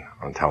Reagan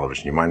on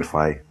television. You mind if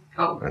I?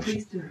 Oh,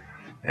 please do.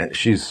 And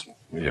she's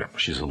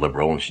a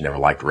liberal, and she never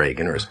liked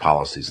Reagan or his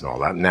policies and all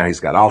that. And now he's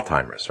got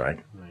Alzheimer's, right?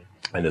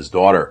 And his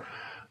daughter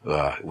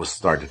was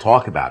starting to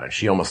talk about it.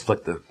 She almost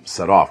flicked the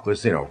set off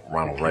because, you know,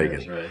 Ronald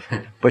Reagan.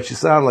 Right. But she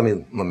said, oh, let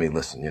me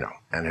listen, you know.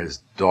 And his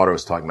daughter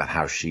was talking about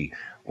how she,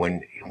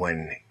 when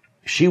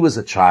she was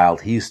a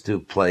child, he used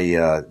to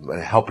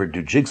help her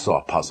do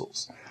jigsaw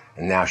puzzles.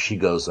 And now she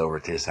goes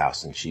over to his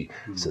house and she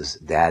says,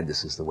 Dad,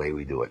 this is the way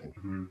we do it.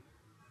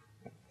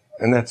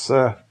 And that's,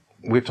 we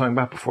were talking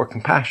about before,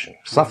 compassion,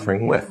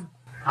 suffering with.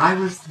 I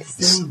was the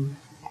same.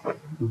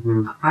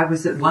 I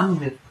was at one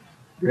with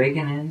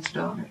Reagan and his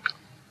daughter.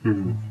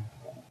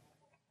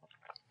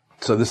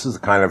 So this is the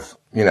kind of,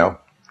 you know,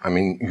 I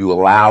mean, you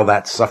allow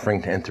that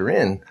suffering to enter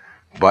in,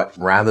 but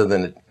rather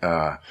than,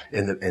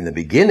 in the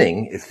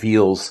beginning, it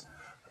feels,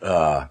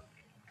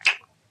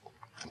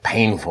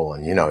 painful,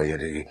 and you know,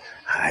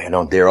 I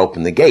don't dare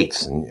open the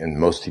gates, and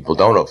most people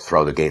don't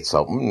throw the gates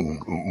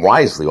open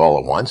wisely all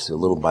at once,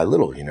 little by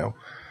little, you know.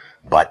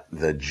 But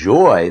the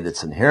joy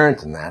that's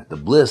inherent in that, the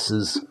bliss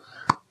is,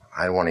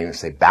 I don't want to even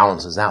say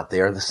balances out.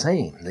 They are the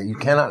same. You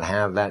cannot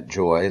have that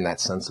joy and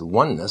that sense of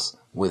oneness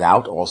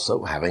without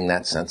also having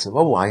that sense of,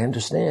 oh, I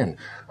understand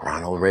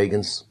Ronald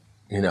Reagan's,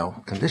 you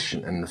know,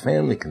 condition and the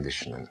family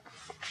condition.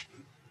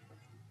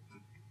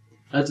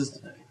 I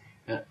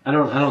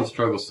don't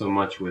struggle so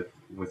much with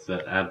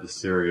that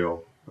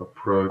adversarial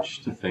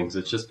approach to things.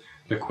 It's just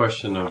the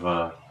question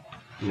of,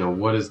 you know,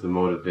 what is the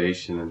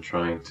motivation in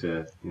trying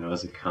to, you know,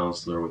 as a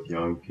counselor with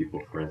young people,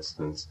 for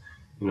instance,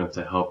 you know,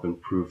 to help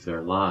improve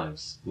their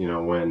lives, you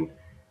know, when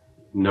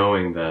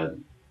knowing that,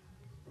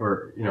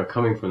 or, you know,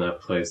 coming from that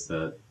place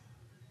that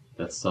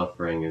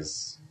suffering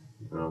is,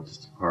 you know,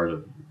 just part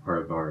of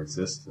our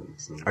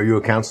existence. Are you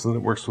a counselor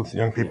that works with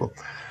young people?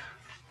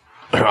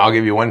 I'll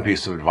give you one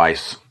piece of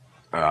advice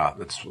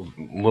that's a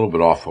little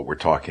bit off what we're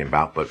talking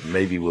about, but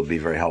maybe will be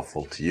very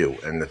helpful to you.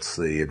 And it's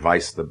the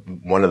advice,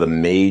 one of the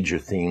major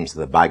themes of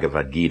the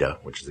Bhagavad Gita,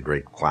 which is a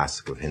great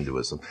classic of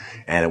Hinduism.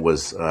 And it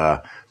was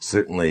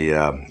certainly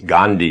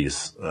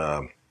Gandhi's,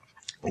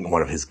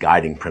 one of his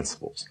guiding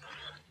principles.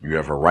 You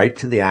have a right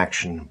to the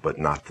action, but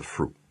not the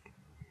fruit.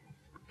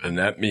 And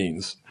that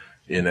means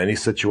in any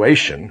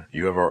situation,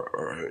 you have a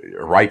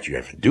right, you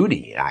have a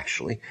duty,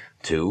 actually,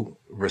 to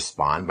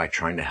respond by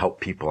trying to help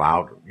people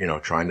out, you know,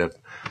 trying to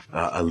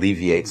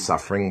alleviate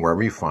suffering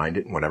wherever you find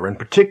it and whatever. And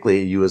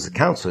particularly you as a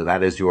counselor,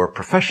 that is your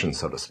profession,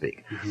 so to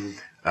speak.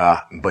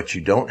 But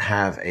you don't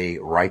have a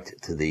right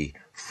to the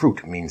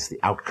fruit, means the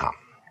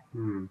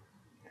outcome.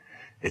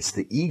 It's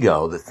the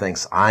ego that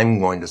thinks, I'm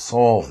going to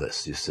solve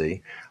this, you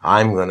see.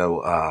 I'm going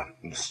to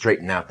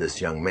straighten out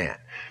this young man.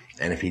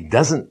 And if he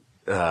doesn't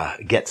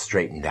get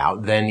straightened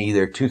out, then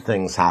either two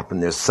things happen.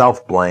 There's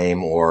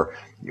self-blame or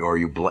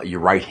you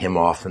write him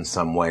off in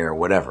some way or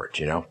whatever,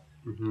 you know?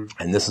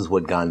 And this is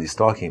what Gandhi's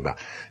talking about,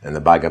 and the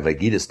Bhagavad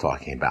Gita is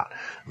talking about.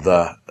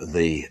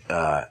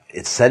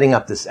 It's setting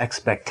up this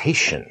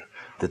expectation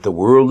that the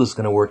world is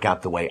going to work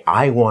out the way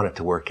I want it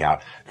to work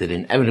out, that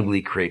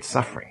inevitably creates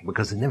suffering,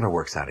 because it never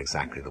works out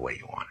exactly the way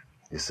you want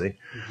it. You see?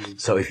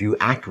 So if you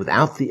act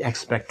without the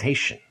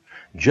expectation,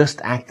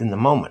 just act in the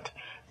moment,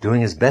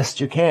 doing as best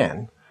you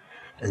can,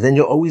 and then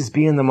you'll always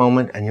be in the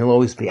moment and you'll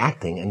always be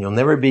acting and you'll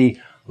never be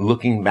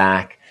looking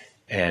back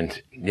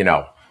and,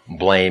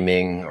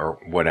 blaming or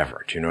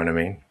whatever. Do you know what I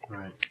mean?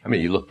 Right. I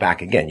mean, you look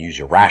back again, use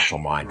your rational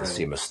mind to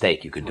see a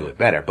mistake. You could do it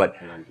better, but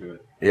Can I do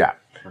it? yeah.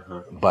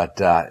 But,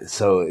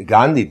 so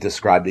Gandhi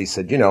described, he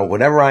said,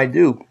 whatever I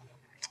do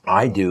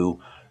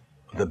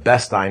the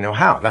best I know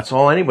how. That's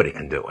all anybody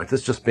can do.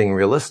 It's just being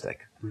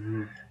realistic.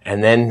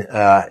 And then,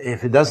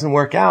 if it doesn't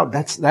work out,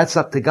 that's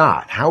up to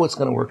God. How it's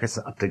going to work is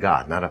up to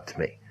God, not up to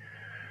me.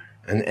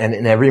 And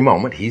in every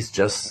moment, he's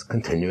just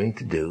continuing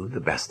to do the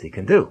best he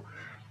can do.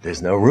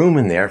 There's no room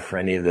in there for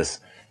any of this,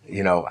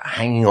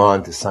 hanging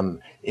on to some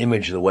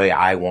image the way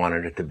I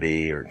wanted it to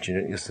be, or,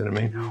 you see what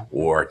I mean?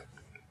 Or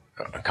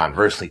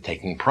conversely,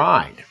 taking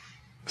pride.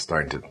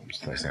 Starting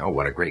to say, oh,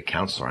 what a great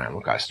counselor I am.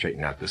 Look, I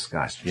straightened out this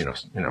guy,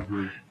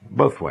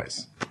 both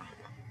ways.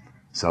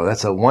 So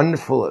that's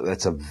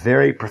a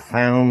very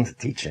profound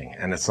teaching.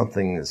 And it's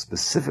something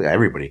specific.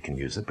 Everybody can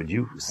use it, but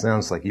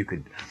sounds like you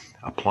could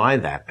apply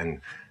that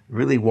and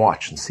really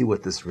watch and see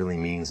what this really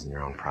means in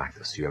your own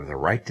practice. You have the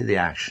right to the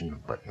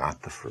action, but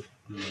not the fruit.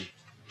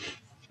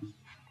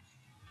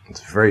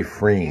 It's very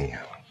freeing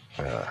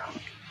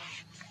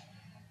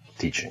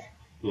teaching.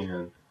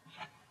 Yeah.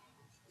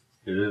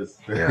 It is.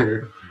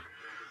 Yeah.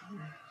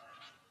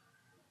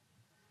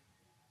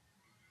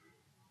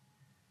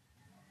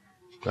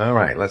 All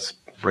right, let's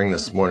bring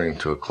this morning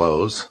to a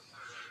close.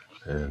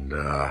 And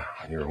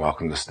you're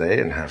welcome to stay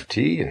and have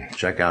tea and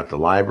check out the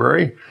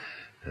library.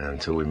 And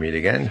until we meet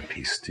again,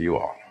 peace to you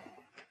all.